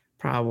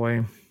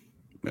 Probably.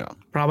 Yeah.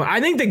 Probably. I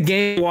think the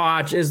game to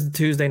watch is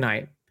Tuesday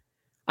night.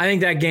 I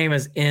think that game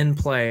is in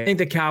play. I think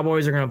the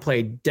Cowboys are going to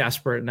play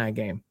desperate in that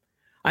game.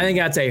 I think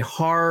that's a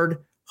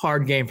hard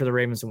game for the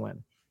Ravens to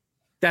win.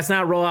 That's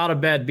not roll out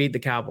of bed, beat the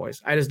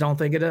Cowboys. I just don't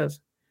think it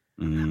is.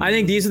 I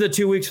think these are the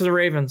 2 weeks for the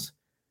Ravens.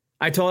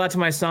 I told that to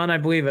my son. I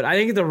believe it. I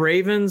think if the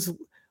Ravens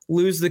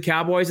lose the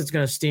Cowboys, it's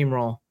going to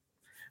steamroll.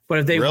 But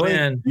if they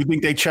win. You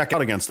think they check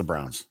out against the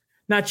Browns?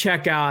 Not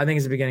check out. I think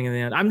it's the beginning of the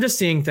end. I'm just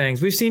seeing things.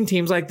 We've seen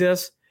teams like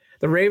this.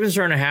 The Ravens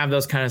are going to have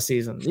those kind of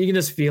seasons. You can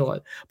just feel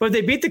it. But if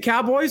they beat the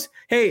Cowboys,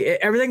 hey,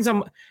 everything's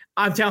on.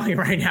 I'm telling you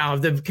right now,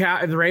 if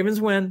the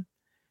Ravens win,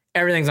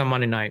 everything's on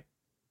Monday night.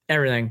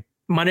 Everything.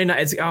 Monday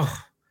night.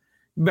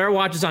 Better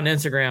watch us on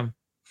Instagram.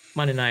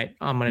 Monday night.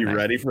 You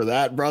ready for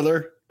that,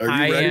 brother?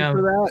 Are you ready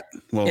for that?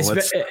 Well,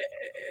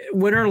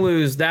 win or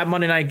lose, that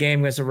Monday night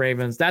game against the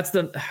Ravens. That's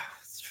the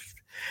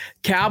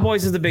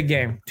Cowboys is the big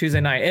game Tuesday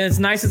night. And it's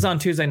nice it's on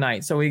Tuesday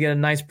night, so we get a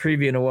nice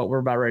preview into what we're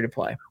about ready to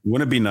play.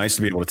 Wouldn't it be nice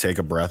to be able to take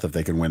a breath if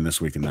they can win this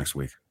week and next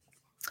week?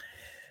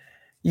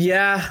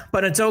 Yeah,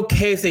 but it's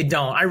okay if they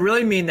don't. I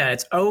really mean that.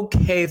 It's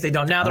okay if they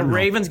don't. Now, the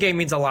Ravens game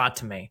means a lot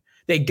to me.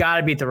 They got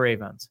to beat the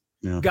Ravens.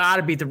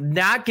 Gotta beat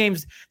that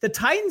game's the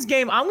Titans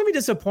game. I'm gonna be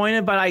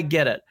disappointed, but I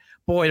get it.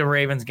 Boy, the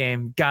Ravens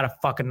game, gotta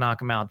fucking knock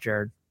them out,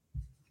 Jared.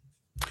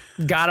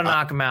 Gotta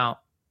knock them out.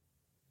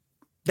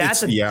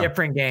 That's a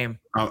different game.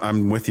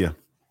 I'm with you.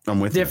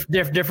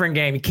 Different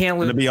game. You can't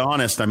lose. And to be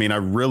honest, I mean, I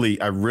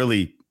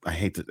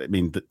hate to. I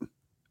mean,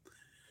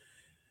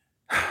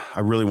 I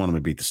really want them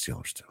to beat the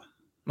Steelers too.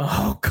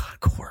 Oh God, of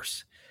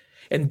course.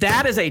 And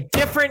that is a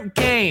different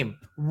game.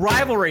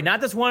 Rivalry, not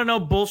this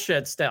 1-0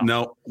 bullshit stuff.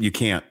 No, you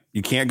can't.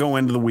 You can't go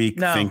into the week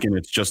thinking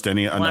it's just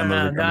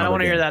another. I don't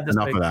want to hear that this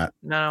week. Of that.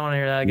 No, I don't want to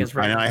hear that against.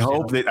 And I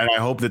hope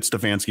that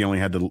Stefanski only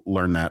had to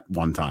learn that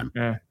one time.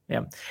 Yeah.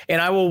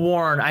 And I will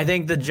warn. I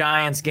think the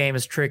Giants game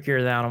is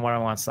trickier than what I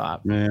want to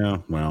stop. Yeah.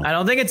 Well, I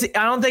don't think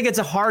it's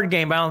a hard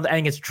game. But I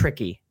think it's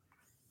tricky.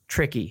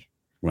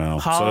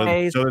 Well, so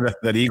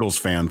that Eagles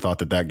fan thought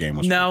that game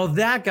was. No,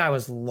 that guy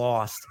was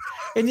lost.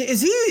 And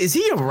is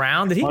he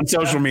around? On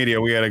social media,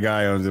 we had a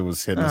guy that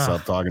was hitting us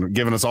up,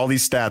 giving us all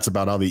these stats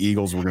about how the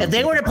Eagles were going to. If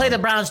they were to play the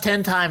Browns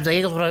 10 times, the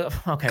Eagles would.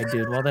 Okay,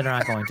 dude. Well, they're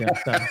not going to.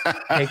 So,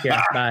 take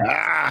care.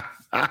 Bye.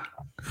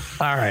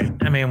 All right.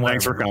 I mean, whatever.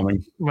 Thanks for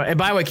coming. And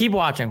by the way, keep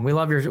watching. We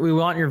want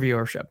your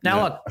viewership.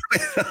 Now, look.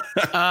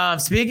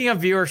 Speaking of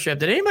viewership,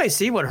 did anybody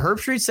see what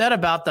Herbstreit said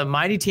about the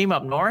mighty team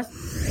up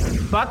north?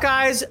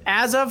 Buckeyes,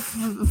 as of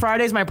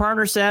Fridays, my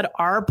partner said,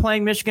 are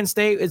playing Michigan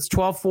State. It's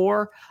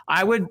 12-4.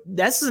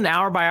 This is an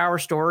hour-by-hour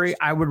story.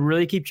 I would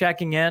really keep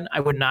checking in. I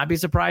would not be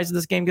surprised if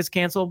this game gets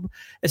canceled,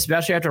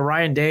 especially after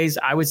Ryan Day's,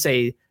 I would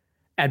say,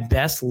 at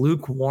best,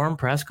 lukewarm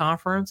press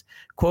conference.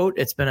 Quote,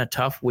 it's been a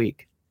tough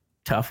week.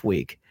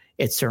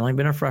 It's certainly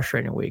been a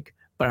frustrating week,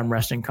 but I'm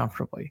resting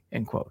comfortably,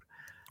 end quote.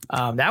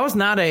 That was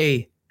not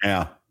a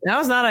happy.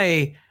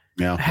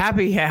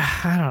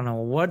 I don't know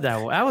what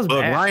that was.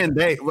 Look, bad. Ryan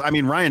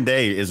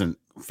Day isn't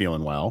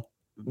feeling well.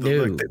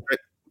 Dude.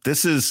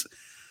 This is,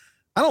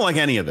 I don't like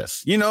any of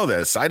this. You know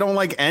this. I don't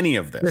like any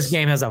of this. This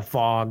game has a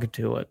fog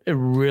to it. It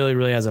really,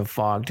 really has a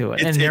fog to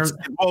it. It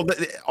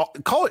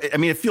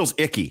feels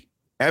icky.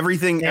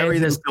 Everything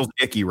feels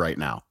icky right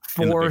now.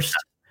 Forced.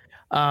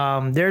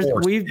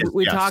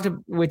 We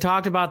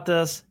talked about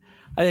this.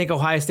 I think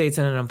Ohio State's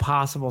in an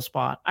impossible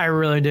spot. I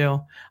really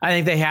do. I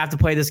think they have to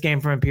play this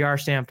game from a PR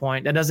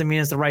standpoint. That doesn't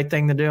mean it's the right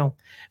thing to do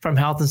from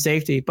health and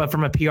safety, but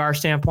from a PR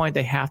standpoint,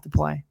 they have to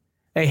play.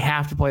 They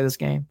have to play this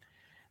game.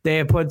 They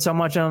have put so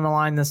much on the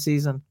line this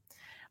season.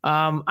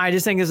 I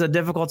just think it's a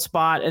difficult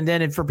spot. And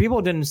then for people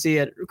who didn't see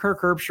it,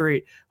 Kirk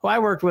Herbstreit, who I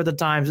worked with at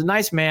times, a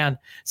nice man,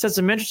 said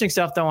some interesting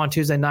stuff though on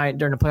Tuesday night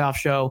during the playoff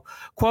show.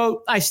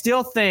 Quote, I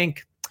still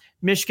think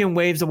Michigan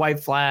waves the white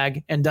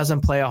flag and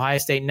doesn't play Ohio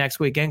State next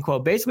week, end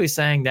quote. Basically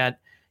saying that,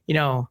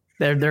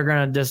 they're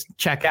going to just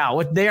check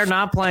out. They are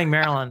not playing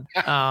Maryland.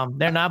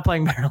 They're not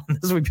playing Maryland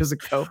this week because of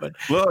COVID.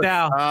 Look,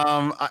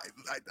 now,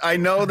 I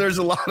know there's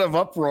a lot of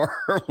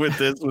uproar with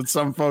this, with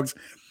some folks.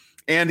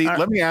 Andy,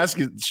 let me ask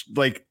you,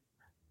 No.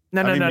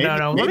 Let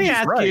me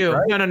ask you.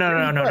 Right?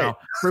 No.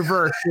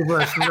 Reverse. You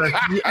laugh.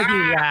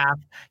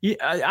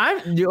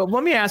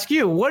 Let me ask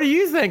you, what do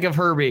you think of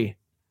Herbie?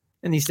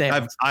 In these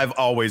statements? I've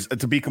always,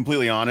 to be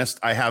completely honest,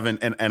 I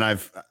haven't, and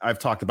I've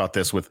talked about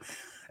this with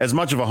as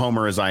much of a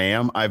homer as I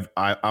am.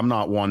 I'm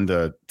not one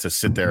to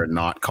sit there and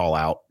not call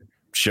out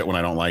shit when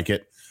I don't like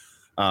it.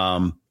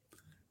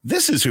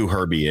 This is who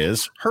Herbie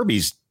is. Herbie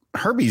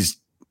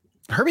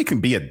can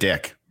be a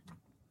dick.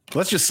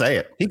 Let's just say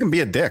it. He can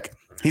be a dick.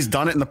 He's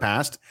done it in the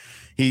past.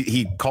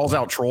 He calls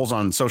out trolls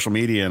on social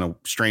media in a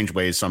strange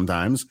ways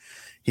sometimes.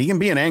 He can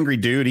be an angry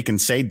dude. He can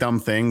say dumb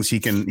things.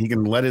 He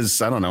can let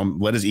his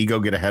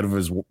ego get ahead of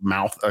his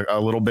mouth a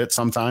little bit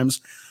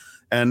sometimes.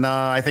 And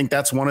I think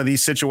that's one of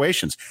these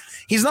situations.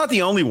 He's not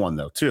the only one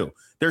though, too.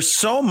 There's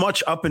so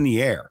much up in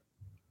the air.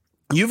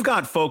 You've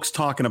got folks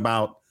talking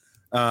about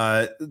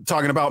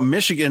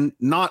Michigan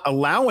not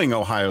allowing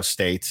Ohio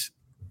State,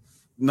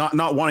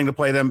 not wanting to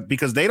play them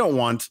because they don't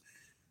want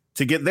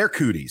to get their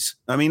cooties.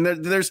 I mean,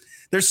 there's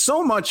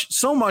so much.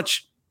 So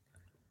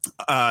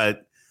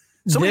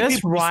many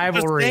people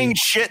rivalry saying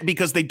shit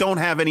because they don't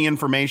have any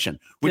information,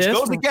 which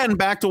goes again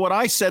back to what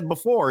I said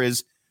before: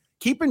 is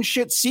keeping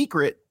shit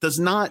secret does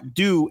not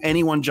do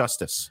anyone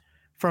justice.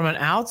 From an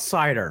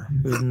outsider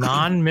who's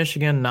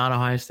non-Michigan,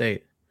 non-Ohio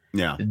State,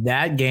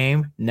 that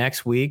game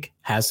next week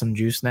has some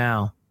juice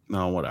now.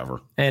 No,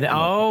 whatever. And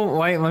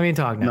wait, let me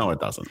talk now. No, it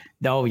doesn't.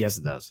 Oh, yes,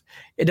 it does.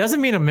 It doesn't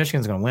mean that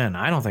Michigan's going to win.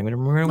 I don't think we're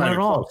going to win at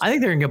all. I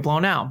think they're going to get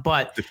blown out.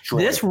 But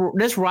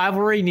this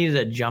rivalry needed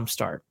a jump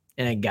start,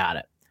 and it got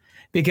it.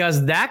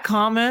 Because that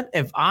comment,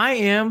 and I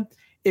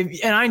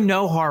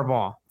know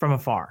Harbaugh from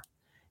afar,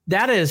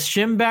 that is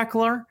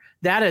Schembechler,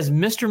 that is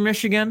Mr.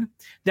 Michigan,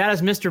 that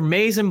is Mr.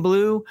 Maize and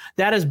Blue,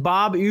 that is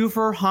Bob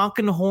Ufer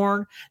honking the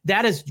horn,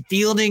 that is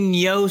Fielding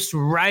Yost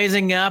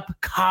rising up,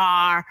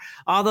 Carr,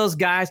 all those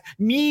guys,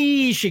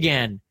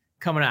 Michigan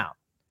coming out.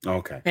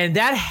 Okay. And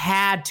that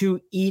had to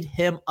eat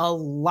him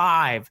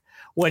alive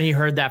when he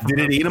heard that. Did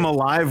it eat him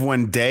alive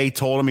when Day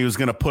told him he was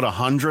going to put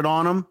 100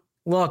 on him?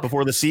 Look,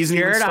 before the season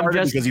Jared, even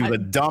started because he was a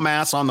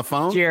dumbass on the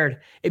phone? Jared,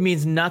 it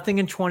means nothing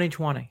in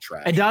 2020.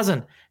 Trash. It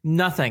doesn't.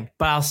 Nothing.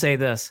 But I'll say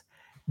this.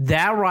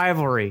 that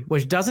rivalry,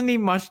 which doesn't need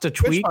much to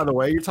tweak. Which, by the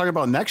way, you're talking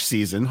about next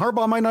season.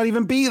 Harbaugh might not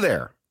even be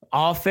there.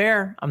 All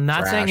fair. I'm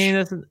not saying any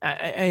of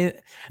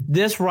this.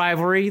 This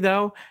rivalry,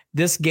 though,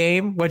 this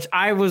game, which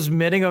I was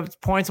admitting of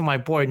points, I'm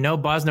like, boy, no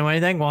buzz, no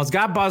anything. Well, it's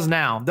got buzz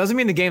now. Doesn't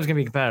mean the game's going to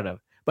be competitive,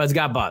 but it's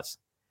got buzz.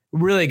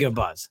 Really good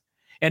buzz.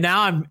 And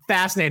now I'm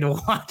fascinated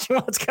to watch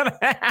what's going to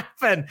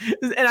happen.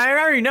 And I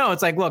already know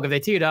it's like, look, if they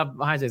tee it up,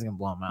 Ohio State's going to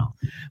blow them out.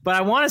 But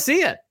I want to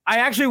see it. I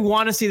actually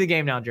want to see the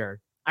game now, Jared.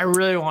 I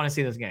really want to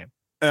see this game.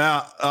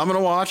 I'm going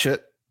to watch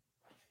it,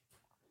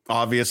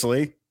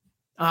 obviously.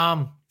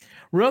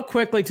 Real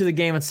quickly to the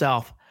game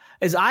itself,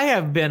 as I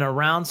have been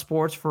around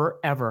sports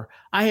forever,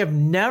 I have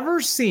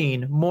never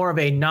seen more of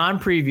a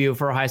non-preview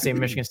for Ohio State and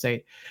Michigan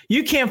State.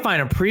 You can't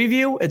find a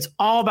preview. It's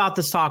all about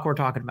this talk we're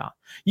talking about.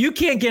 You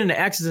can't get into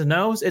X's and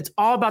O's. It's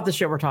all about the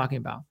shit we're talking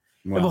about.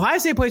 Wow. If Ohio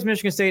State plays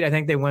Michigan State, I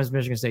think they win.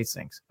 Michigan State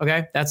stinks.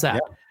 Okay, that's that.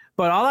 Yeah.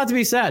 But all that to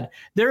be said,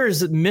 there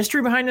is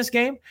mystery behind this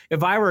game.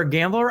 If I were a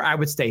gambler, I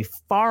would stay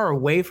far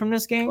away from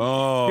this game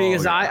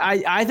because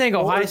I think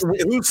Ohio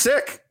State. Who's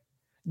sick?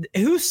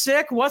 Who's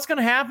sick? What's going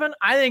to happen?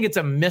 I think it's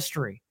a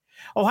mystery.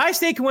 Ohio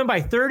State can win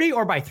by 30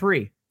 or by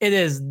 3. It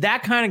is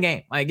that kind of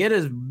game. Like, it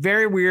is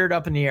very weird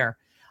up in the air.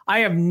 I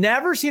have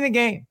never seen a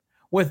game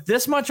with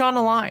this much on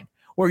the line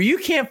where you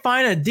can't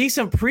find a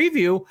decent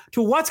preview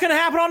to what's going to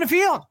happen on the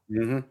field.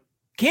 Mm-hmm.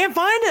 Can't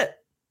find it.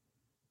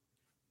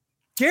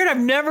 Jared, I've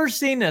never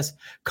seen this.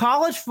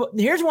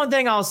 Here's one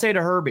thing I'll say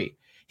to Herbie.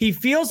 He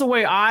feels the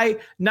way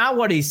not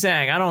what he's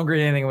saying. I don't agree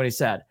with anything what he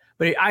said.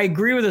 But I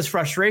agree with his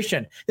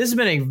frustration. This has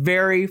been a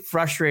very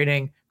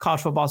frustrating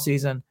college football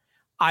season.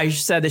 I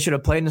said they should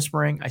have played in the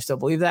spring. I still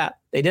believe that.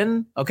 They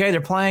didn't. Okay, they're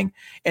playing.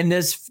 And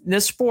this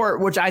sport,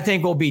 which I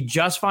think will be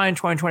just fine in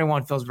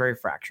 2021, feels very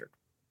fractured.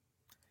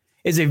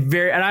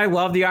 And I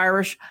love the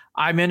Irish.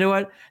 I'm into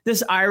it.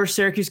 This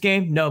Irish-Syracuse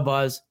game, no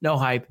buzz, no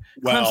hype.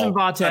 Well,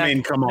 Clemson-Vautech, I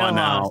mean, come on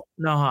now.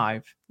 No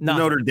hype.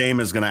 Nothing. Notre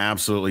Dame is going to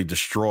absolutely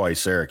destroy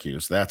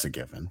Syracuse. That's a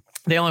given.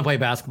 They only play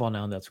basketball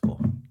now, and that's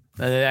cool.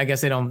 I guess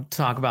they don't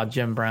talk about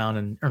Jim Brown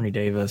and Ernie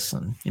Davis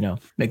and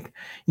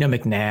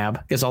McNabb.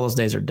 I guess all those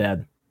days are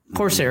dead.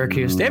 Poor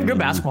Syracuse. They have a good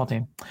basketball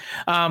team.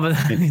 But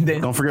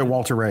don't forget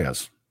Walter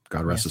Reyes.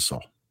 God rest his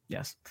soul.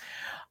 Yes.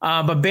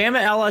 But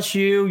Bama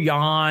LSU,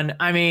 yawn.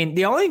 I mean,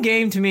 the only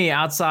game to me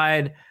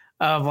outside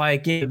of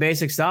the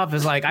basic stuff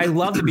is I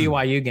love the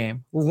BYU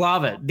game.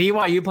 Love it.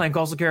 BYU playing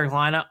Coastal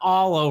Carolina,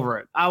 all over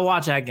it. I'll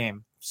watch that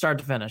game start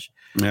to finish.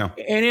 Yeah.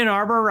 Ann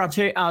Arbor,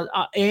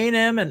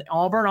 A&M and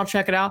Auburn, I'll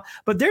check it out.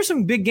 But there's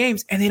some big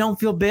games, and they don't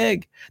feel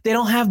big. They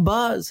don't have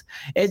buzz.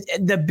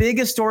 The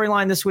biggest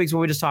storyline this week is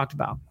what we just talked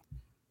about.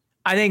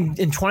 I think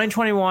in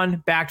 2021,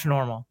 back to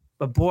normal.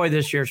 But boy,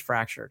 this year's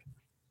fractured.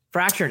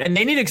 And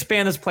they need to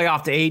expand this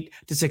playoff to 8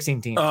 to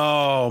 16 teams.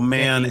 Oh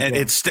man,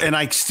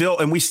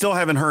 and we still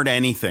haven't heard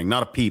anything.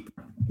 Not a peep.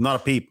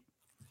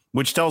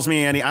 Which tells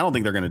me, Andy, I don't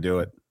think they're going to do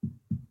it.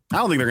 I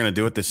don't think they're going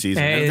to do it this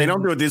season. If they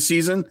don't do it this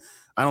season,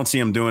 I don't see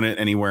them doing it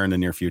anywhere in the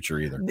near future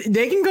either.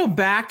 They can go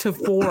back to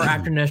 4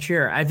 after next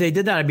year. If they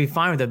did that, I'd be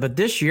fine with it. But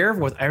this year,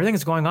 with everything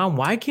that's going on,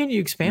 why can't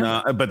you expand?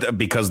 No, but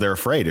because they're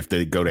afraid if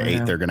they go to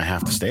 8, they're going to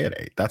have to stay at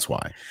 8. That's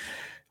why.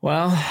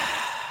 Well,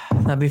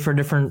 that'd be for a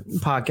different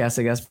podcast,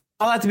 I guess.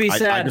 All that to be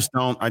said.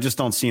 I just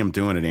don't see them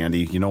doing it,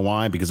 Andy. You know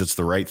why? Because it's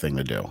the right thing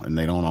to do, and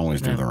they don't always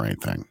do the right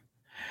thing.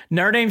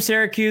 Notre Dame,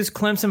 Syracuse,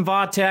 Clemson,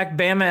 Vautech,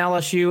 Bama,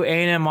 LSU,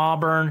 A&M,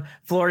 Auburn,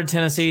 Florida,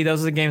 Tennessee.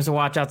 Those are the games to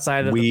watch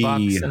outside of the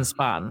Bucks and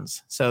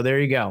Spartans. So there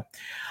you go.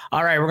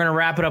 All right, we're going to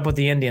wrap it up with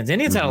the Indians.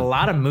 Indians had a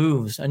lot of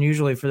moves,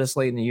 unusually for this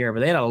late in the year,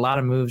 but they had a lot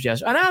of moves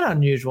yesterday. Not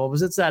unusual,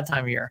 because it's that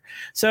time of year.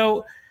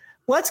 So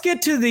let's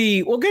get to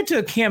we'll get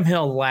to Cam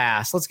Hill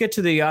last. Let's get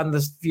to the on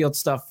the field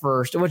stuff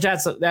first, which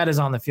that is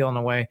on the field in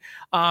a way.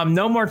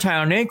 No more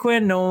Tyler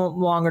Naquin, no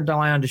longer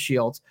Delon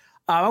DeShields.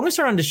 I'm going to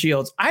start on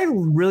DeShields. I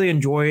really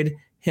enjoyed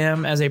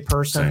him as a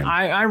person.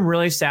 I'm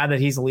really sad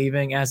that he's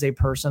leaving as a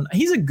person.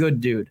 He's a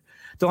good dude.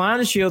 Delon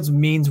DeShields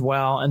means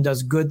well and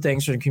does good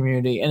things for the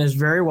community and is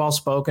very well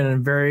spoken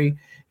and very,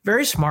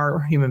 very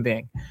smart human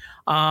being.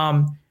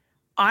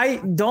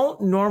 I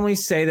don't normally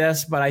say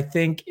this, but I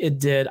think it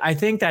did. I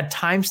think that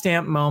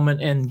timestamp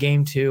moment in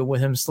game 2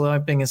 with him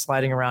slipping and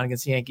sliding around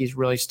against the Yankees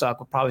really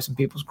stuck with probably some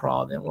people's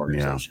craw in the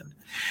organization.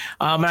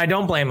 Yeah. And I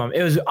don't blame him.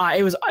 It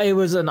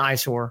was an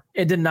eyesore.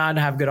 It did not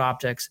have good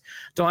optics.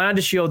 Delon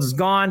DeShields is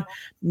gone.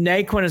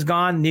 Naquin is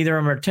gone. Neither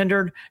of them are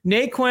tendered.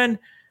 Naquin,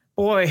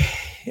 boy,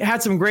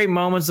 had some great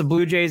moments. The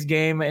Blue Jays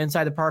game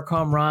inside the park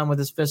home run with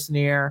his fist in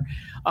the air.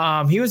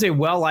 He was a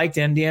well-liked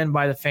Indian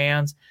by the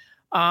fans.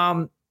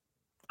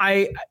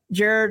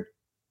 Jared,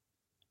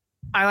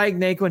 I like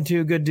Naquin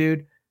too. Good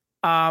dude.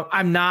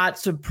 I'm not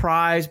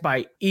surprised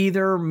by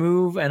either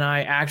move, and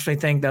I actually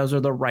think those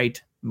are the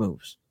right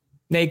moves.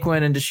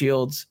 Naquin and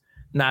DeShields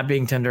not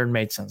being tendered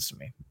made sense to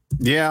me.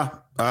 Yeah.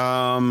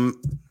 How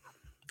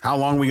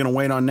long are we going to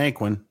wait on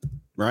Naquin?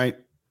 Right?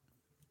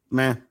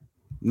 Man,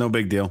 no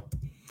big deal.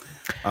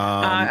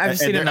 I've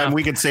seen enough. And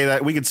we could say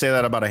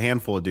that about a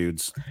handful of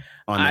dudes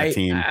on that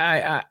team.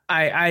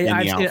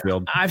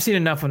 I've seen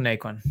enough of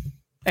Naquin.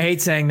 I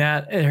hate saying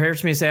that. It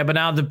hurts me to say it, but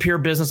now the pure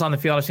business on the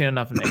field, I've seen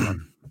enough of Naquin.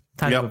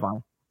 Time to move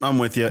on. I'm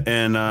with you.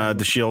 And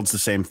the Shield's the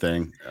same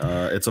thing.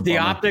 It's a the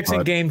bummer, optics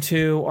in game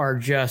 2 are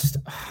just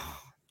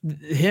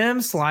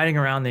him sliding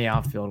around the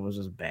outfield was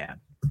just bad.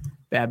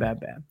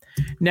 Bad.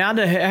 Now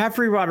to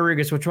Jeffrey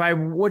Rodriguez, which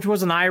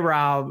was an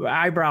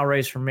eyebrow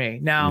raise for me.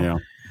 Now,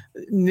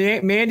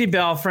 Mandy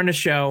Bell, friend of the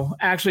show,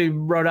 actually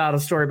wrote out a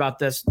story about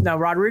this. Now,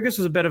 Rodriguez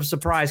was a bit of a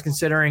surprise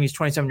considering he's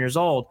 27 years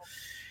old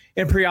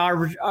and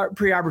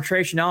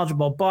pre-arbitration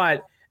eligible.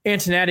 But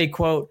Antonetti,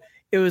 quote,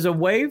 "It was a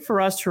way for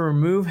us to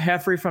remove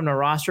Jeffrey from the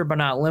roster but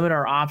not limit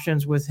our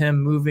options with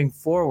him moving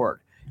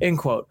forward." End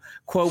quote.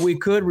 Quote, "We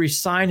could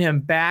re-sign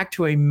him back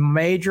to a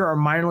major or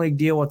minor league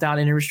deal without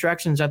any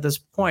restrictions at this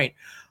point.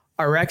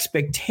 Our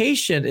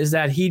expectation is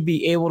that he'd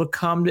be able to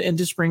come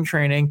into spring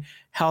training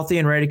healthy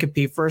and ready to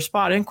compete for a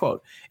spot." End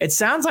quote. It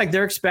sounds like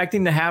they're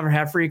expecting to have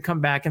Jeffrey come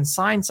back and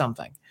sign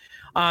something.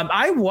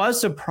 I was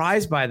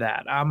surprised by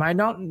that. I'm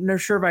not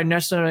sure if I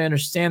necessarily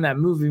understand that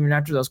move even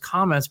after those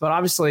comments, but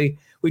obviously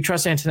we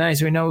trust Antonetti,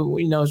 so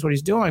he knows what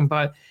he's doing.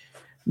 But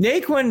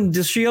Naquin,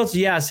 DeShields,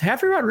 yes.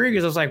 Jeffrey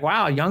Rodriguez, I was like,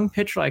 wow, a young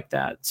pitcher like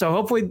that. So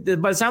hopefully,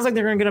 but it sounds like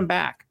they're going to get him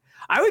back.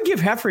 I would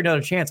give Jeffrey another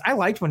chance. I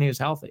liked when he was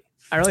healthy.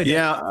 I really did.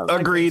 Yeah,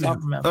 agreed.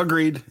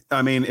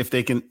 I mean, if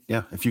you can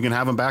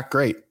have him back,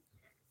 great.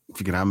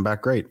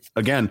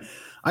 Again,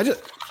 I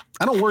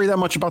don't worry that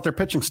much about their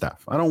pitching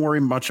staff. I don't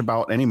worry much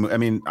about any. I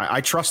mean,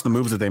 I trust the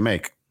moves that they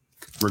make.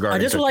 Regarding,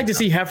 I just would like to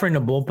see Jeffrey in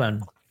the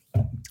bullpen.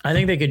 I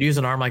think they could use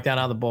an arm like that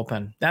out of the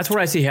bullpen. That's what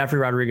I see Jeffrey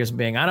Rodriguez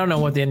being. I don't know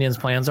what the Indians'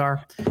 plans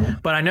are,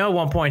 but I know at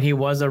one point he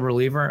was a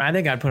reliever, and I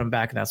think I'd put him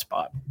back in that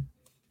spot.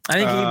 I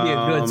think he'd be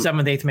a good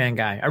 7th, 8th man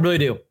guy. I really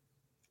do.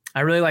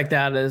 I really like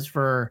that as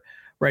for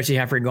where I see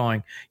Jeffrey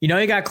going. You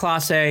got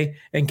Clase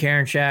and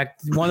Karinchak.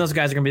 One of those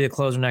guys are going to be the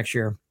closer next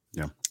year.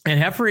 Yeah. And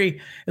Jeffrey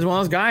is one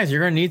of those guys.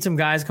 You're going to need some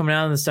guys coming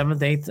out in the 7th,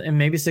 8th, and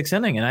maybe 6th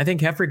inning. And I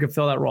think Jeffrey could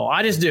fill that role.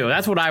 I just do.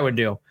 That's what I would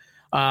do.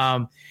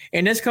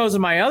 And this goes to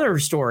my other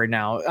story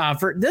now.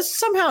 For this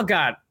somehow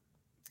got,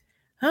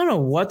 I don't know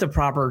what the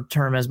proper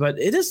term is, but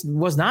it just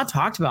was not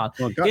talked about.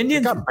 Well,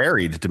 it got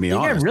buried, to be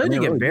honest. It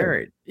really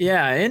buried.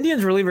 Yeah,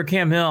 Indians reliever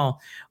Cam Hill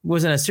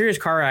was in a serious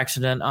car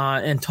accident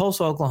in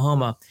Tulsa,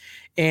 Oklahoma,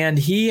 and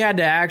he had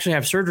to actually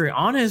have surgery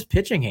on his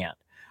pitching hand.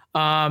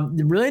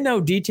 Really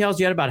no details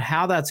yet about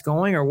how that's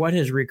going or what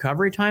his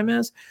recovery time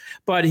is,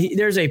 but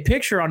there's a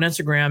picture on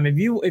Instagram.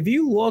 If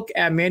you look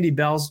at Mandy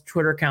Bell's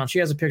Twitter account, she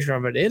has a picture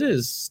of it. It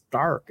is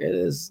stark. It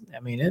is. I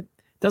mean, it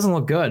doesn't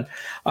look good.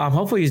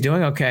 Hopefully he's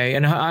doing okay,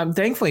 and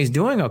thankfully he's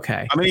doing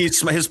okay. I mean,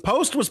 his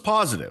post was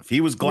positive. He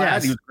was glad.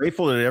 Yes. He was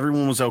grateful that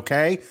everyone was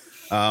okay.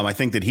 I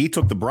think that he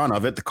took the brunt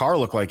of it. The car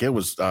looked like it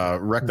was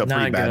wrecked up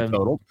pretty bad,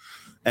 totaled.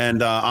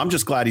 And I'm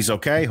just glad he's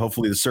okay.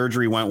 Hopefully the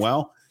surgery went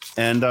well.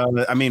 And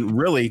I mean,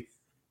 really,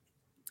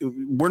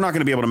 we're not going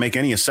to be able to make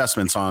any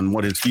assessments on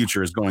what his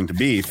future is going to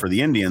be for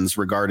the Indians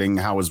regarding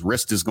how his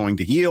wrist is going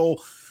to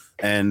heal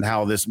and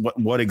how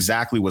what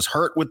exactly was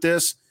hurt with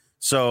this.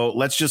 So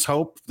let's just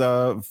hope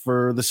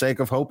for the sake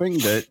of hoping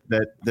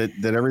that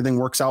everything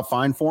works out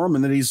fine for him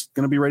and that he's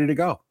going to be ready to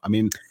go. I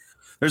mean,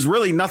 there's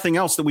really nothing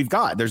else that we've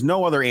got. There's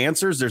no other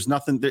answers. There's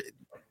nothing,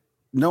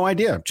 no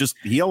idea. Just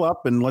heal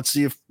up and let's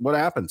see what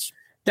happens.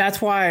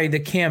 That's why the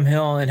Cam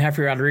Hill and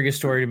Jeffrey Rodriguez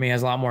story to me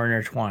has a lot more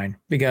intertwined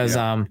because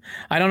I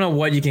don't know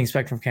what you can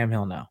expect from Cam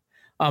Hill now.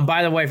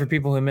 By the way, for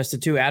people who missed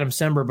it too, Adam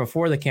Simber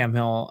before the Cam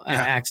Hill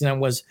accident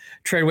was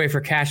traded away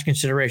for cash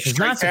considerations.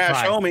 Straight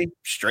cash, homie.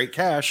 Straight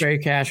cash,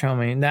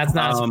 homie. And that's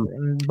not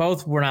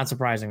both were not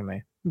surprising to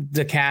me.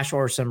 The cash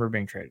or Simber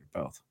being traded,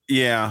 both.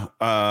 Yeah.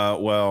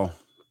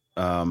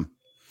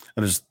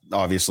 There's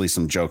obviously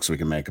some jokes we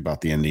can make about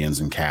the Indians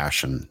and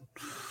cash and.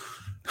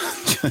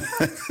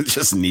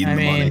 Just need the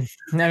money.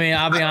 I mean,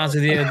 I'll be honest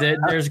with you.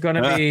 There's going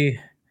to be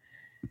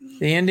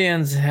the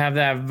Indians have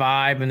that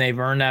vibe, and they've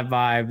earned that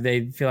vibe.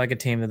 They feel like a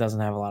team that doesn't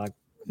have a lot of.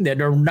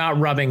 They're not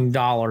rubbing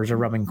dollars or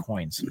rubbing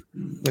coins.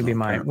 Would be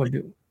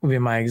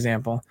my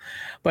example.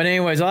 But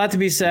anyways, all that to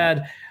be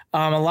said,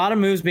 a lot of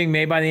moves being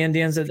made by the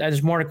Indians.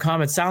 There's more to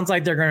come. It sounds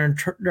like they're going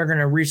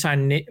to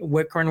re-sign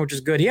Whitcorn, which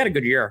is good. He had a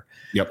good year.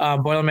 Yep.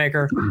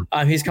 Boilermaker,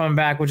 he's coming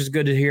back, which is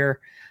good to hear.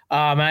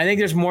 And I think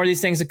there's more of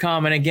these things to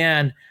come. And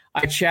again,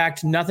 I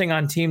checked nothing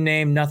on team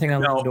name, nothing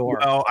on the door.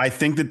 No, I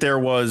think that there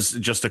was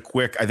just I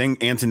think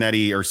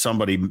Antonetti or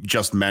somebody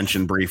just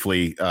mentioned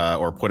briefly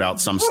or put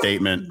out some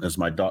statement as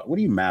my dog. What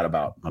are you mad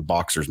about? My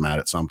boxer's mad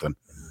at something.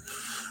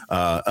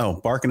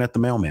 Barking at the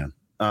mailman.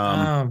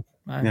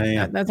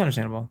 That's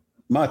understandable.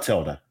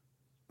 Matilda.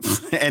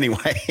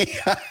 Anyway,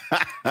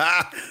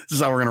 this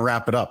is how we're going to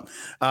wrap it up.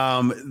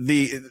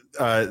 That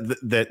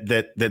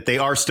they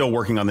are still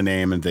working on the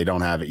name and they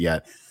don't have it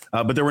yet.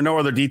 But there were no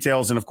other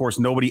details. And of course,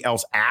 nobody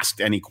else asked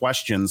any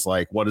questions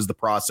like, what is the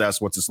process?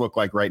 What's this look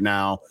like right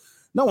now?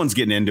 No one's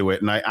getting into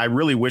it. And I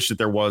really wish that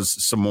there was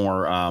some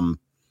more,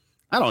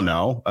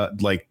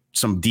 like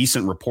some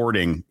decent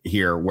reporting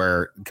here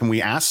where can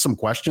we ask some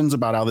questions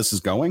about how this is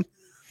going?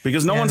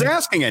 Because no one's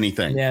asking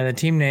anything. Yeah, the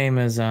team name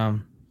is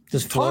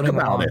just floating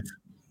along.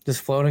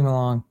 Just floating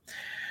along.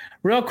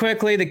 Real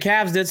quickly, the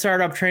Cavs did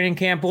start up training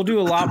camp. We'll do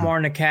a lot more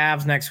in the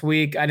Cavs next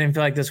week. I didn't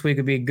feel like this week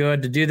would be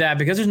good to do that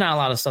because there's not a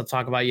lot of stuff to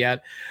talk about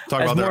yet.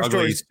 Talk about their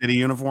ugly city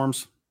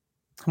uniforms.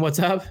 What's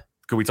up?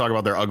 Could we talk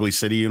about their ugly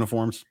city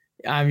uniforms?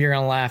 You're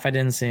going to laugh. I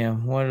didn't see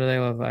them. What do they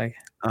look like?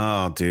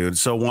 Oh, dude.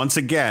 So once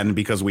again,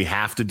 because we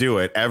have to do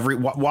it,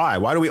 why?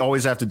 Why do we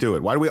always have to do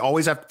it? Why do we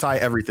always have to tie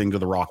everything to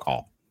the Rock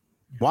Hall?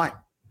 Why?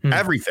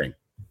 Everything.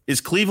 Is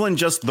Cleveland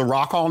just the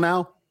Rock Hall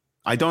now?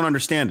 I don't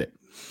understand it.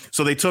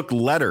 So they took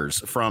letters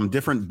from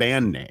different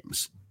band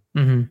names,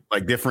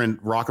 like different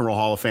Rock and Roll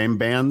Hall of Fame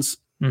bands,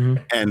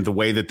 and the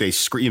way that they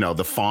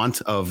the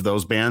font of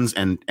those bands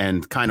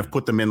and kind of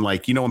put them in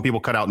like, when people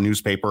cut out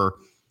newspaper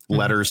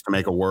letters to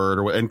make a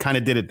word and kind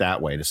of did it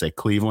that way to say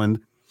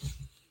Cleveland.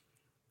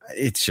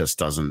 It just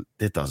doesn't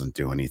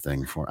do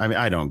anything for. I mean,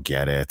 I don't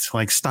get it.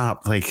 Like,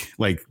 stop. Like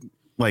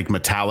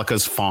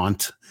Metallica's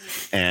font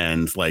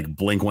and like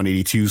Blink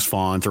 182's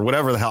font or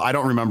whatever the hell. I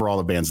don't remember all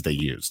the bands that they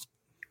used,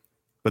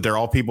 but they're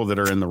all people that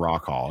are in the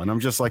Rock Hall. And I'm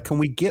just like, can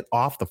we get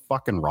off the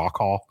fucking Rock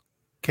Hall?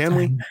 Can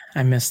we?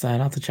 I missed that.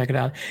 I'll have to check it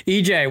out.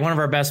 EJ, one of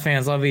our best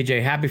fans. Love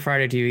EJ. Happy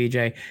Friday to you,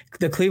 EJ.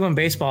 The Cleveland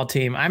baseball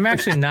team. I'm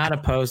actually not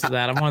opposed to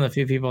that. I'm one of the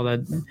few people that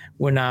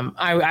would not.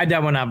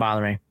 That would not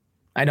bother me.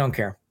 I don't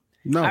care.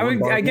 No, I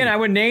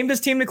would name this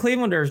team the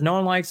Clevelanders. No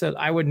one likes it.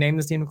 I would name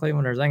this team the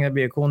Clevelanders. I think that'd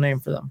be a cool name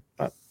for them.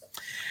 But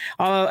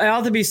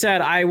all to be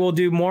said, we'll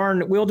do more in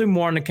the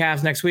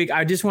Cavs next week.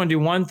 I just want to do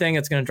one thing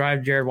that's going to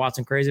drive Jared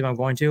Watson crazy if I'm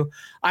going to.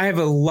 I have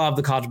loved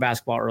the college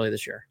basketball early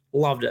this year.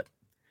 Loved it.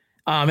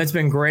 It's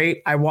been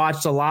great. I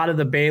watched a lot of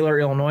the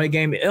Baylor-Illinois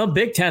game.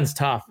 Big Ten's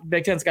tough.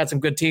 Big Ten's got some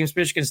good teams.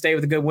 Michigan State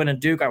with a good win in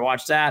Duke. I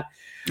watched that.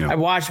 Yeah. I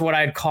watched what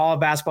I'd call a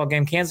basketball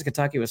game.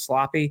 Kansas-Kentucky was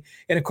sloppy.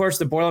 And, of course,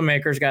 the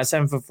Boilermakers got a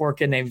 7'4"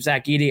 kid named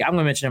Zach Edey. I'm going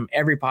to mention him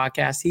every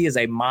podcast. He is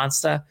a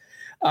monster.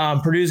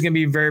 Purdue's going to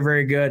be very,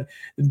 very good.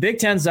 The Big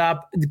Ten's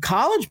up. The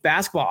college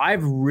basketball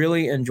I've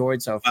really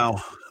enjoyed so far.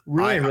 Wow.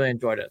 Really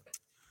enjoyed it.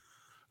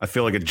 I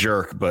feel like a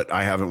jerk, but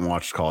I haven't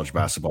watched college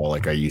basketball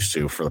like I used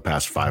to for the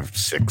past 5,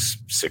 6,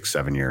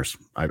 7 years.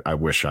 I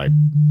wish I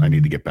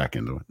need to get back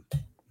into it.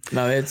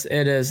 No, it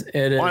is.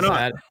 Why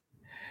not?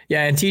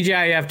 Yeah, and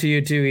TGIF to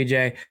you too,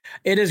 EJ.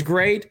 It is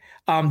great.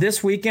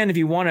 This weekend, if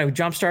you want a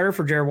jump starter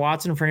for Jared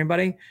Watson, for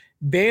anybody,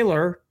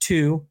 Baylor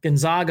 2,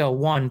 Gonzaga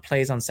 1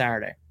 plays on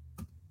Saturday.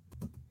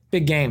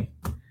 Big game.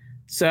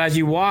 So as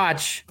you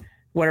watch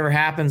whatever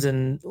happens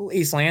in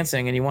East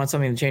Lansing and you want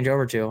something to change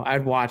over to,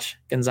 I'd watch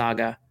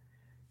Gonzaga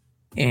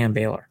and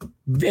Baylor.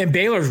 And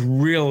Baylor's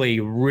really,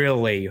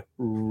 really,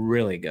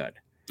 really good.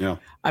 Yeah.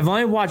 I've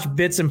only watched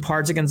bits and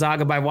parts of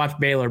Gonzaga, but I watched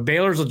Baylor.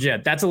 Baylor's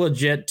legit. That's a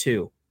legit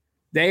 2.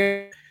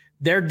 Their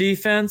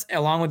defense,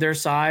 along with their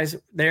size,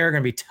 they're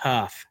going to be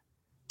tough.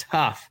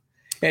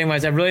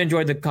 Anyways, I've really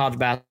enjoyed the college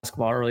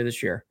basketball early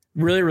this year.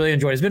 Really, really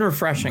enjoyed it. It's been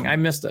refreshing. I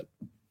missed it.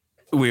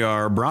 We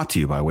are brought to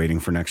you by Waiting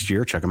for Next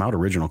Year. Check them out.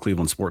 Original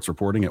Cleveland sports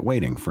reporting at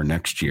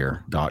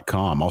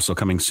waitingfornextyear.com. Also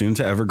coming soon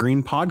to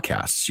Evergreen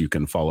Podcasts. You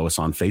can follow us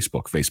on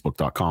Facebook,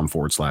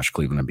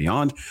 facebook.com/Cleveland and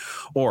Beyond,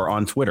 or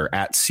on Twitter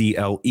at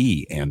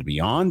CLE and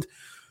Beyond.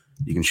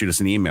 You can shoot us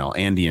an email,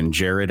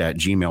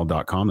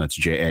 andyandjared@gmail.com. That's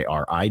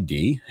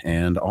JARID.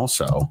 And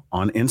also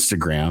on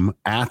Instagram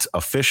at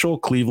Official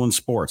Cleveland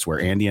Sports, where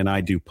Andy and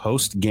I do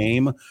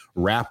post-game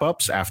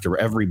wrap-ups after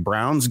every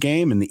Browns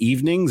game in the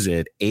evenings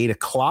at 8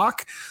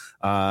 o'clock.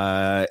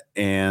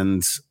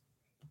 And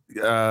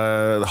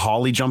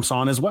Holly jumps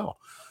on as well.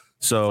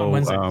 So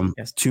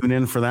yes. Tune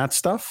in for that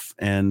stuff.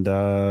 And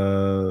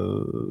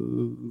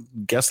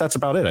guess that's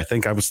about it. I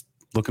think I was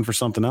looking for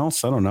something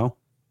else. I don't know.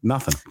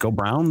 Nothing. Go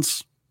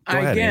Browns. Go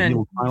ahead,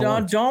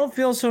 don't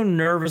feel so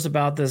nervous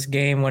about this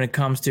game when it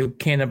comes to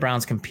can the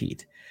Browns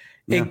compete.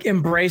 Yeah.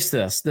 Embrace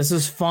this. This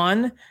is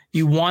fun.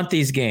 You want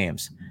these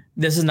games.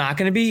 This is not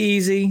going to be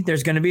easy.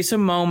 There's going to be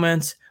some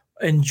moments.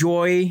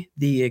 Enjoy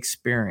the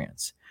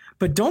experience.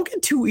 But don't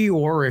get too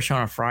Eeyore-ish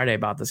on a Friday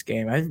about this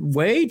game.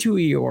 Way too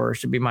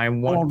Eeyore-ish to be my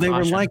one. Well, they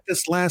were like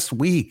this last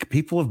week.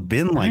 People have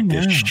been like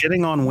this,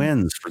 shitting on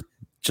wins for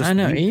just. I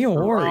know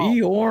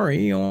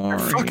Eeyore. They're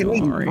fucking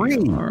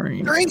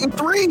 8-3. They're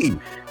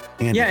 8-3.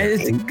 And yeah,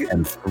 it's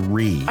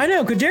 8-3. I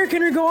know. Could Derrick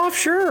Henry go off?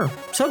 Sure.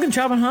 So can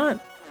Chubb and Hunt.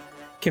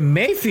 Can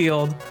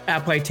Mayfield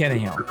outplay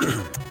Tannehill?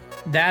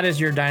 That is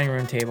your dining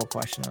room table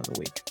question of the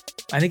week.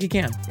 I think he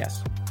can.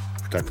 Yes.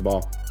 Protect the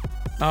ball.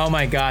 Oh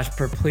my gosh!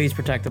 Please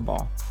protect the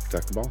ball.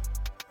 Protect the ball.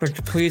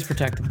 Please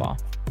protect the ball.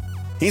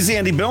 He's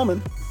Andy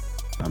Billman.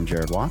 I'm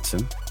Jared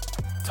Watson.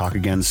 Talk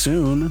again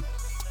soon.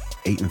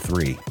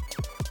 8-3.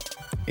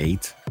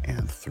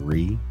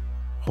 8-3.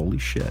 Holy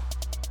shit.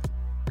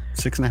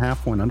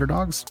 6.5-point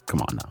underdogs?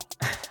 Come on now.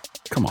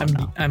 Come on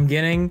now. I'm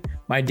getting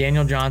my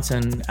Daniel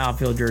Johnson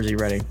outfield jersey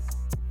ready.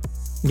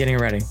 Getting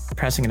it ready.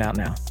 Pressing it out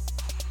now.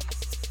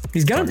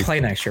 He's going to play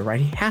next year, right?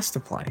 He has to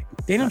play.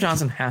 Daniel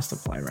Johnson has to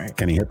play, right?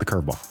 Can he hit the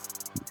curveball?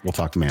 We'll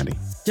talk to Mandy.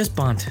 Just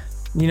bunt.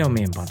 You know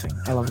me and bunting.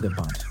 I love a good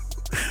bunt.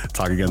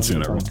 Talk again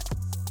soon, everyone.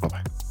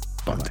 Bye-bye.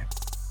 Bye-bye.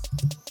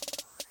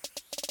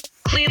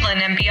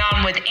 Cleveland and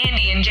Beyond with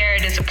Andy and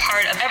Jared is a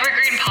part of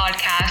Evergreen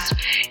Podcast.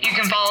 You You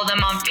can follow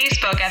them on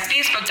Facebook at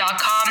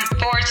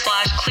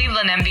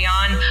facebook.com/Cleveland and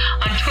Beyond,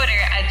 on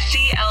Twitter at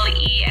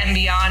CLE and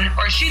Beyond,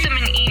 or shoot them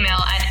an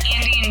email at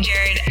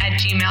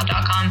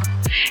andyandjared@gmail.com.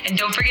 And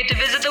don't forget to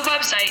visit the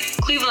website,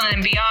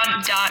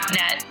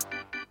 clevelandandbeyond.net.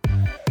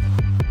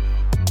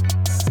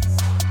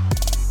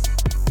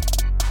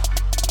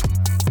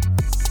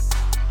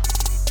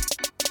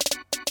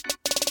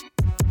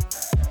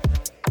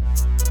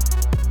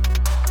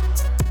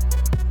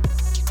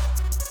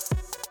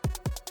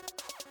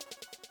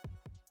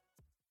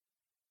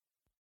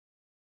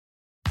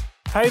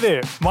 Hey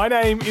there, my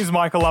name is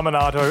Michael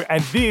Laminato,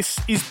 and this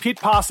is Pit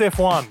Pass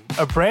F1,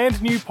 a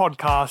brand new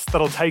podcast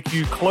that'll take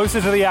you closer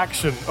to the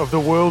action of the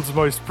world's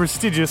most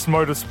prestigious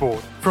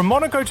motorsport. From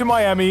Monaco to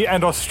Miami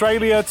and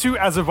Australia to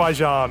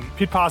Azerbaijan,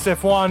 Pit Pass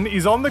F1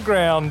 is on the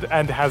ground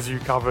and has you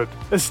covered.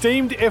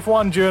 Esteemed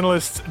F1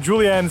 journalists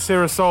Julianne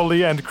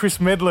Cerasoli and Chris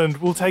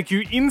Medland will take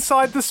you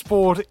inside the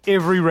sport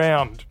every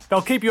round.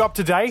 They'll keep you up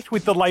to date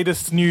with the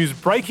latest news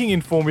breaking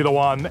in Formula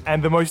One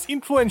and the most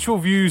influential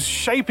views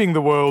shaping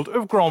the world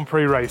of Grand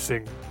Prix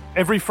racing.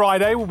 Every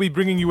Friday, we'll be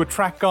bringing you a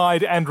track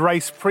guide and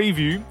race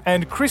preview,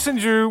 and Chris and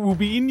Ju will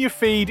be in your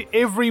feed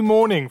every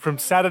morning from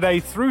Saturday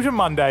through to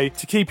Monday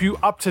to keep you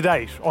up to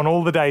date on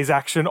all the day's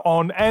action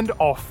on and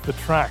off the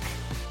track.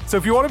 So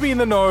if you want to be in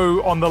the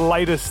know on the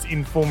latest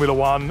in Formula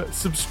One,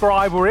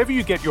 subscribe wherever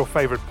you get your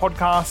favourite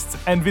podcasts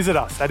and visit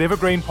us at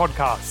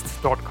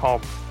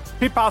evergreenpodcasts.com.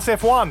 Pit Pass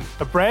F1,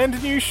 a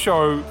brand new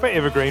show for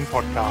Evergreen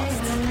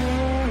Podcasts.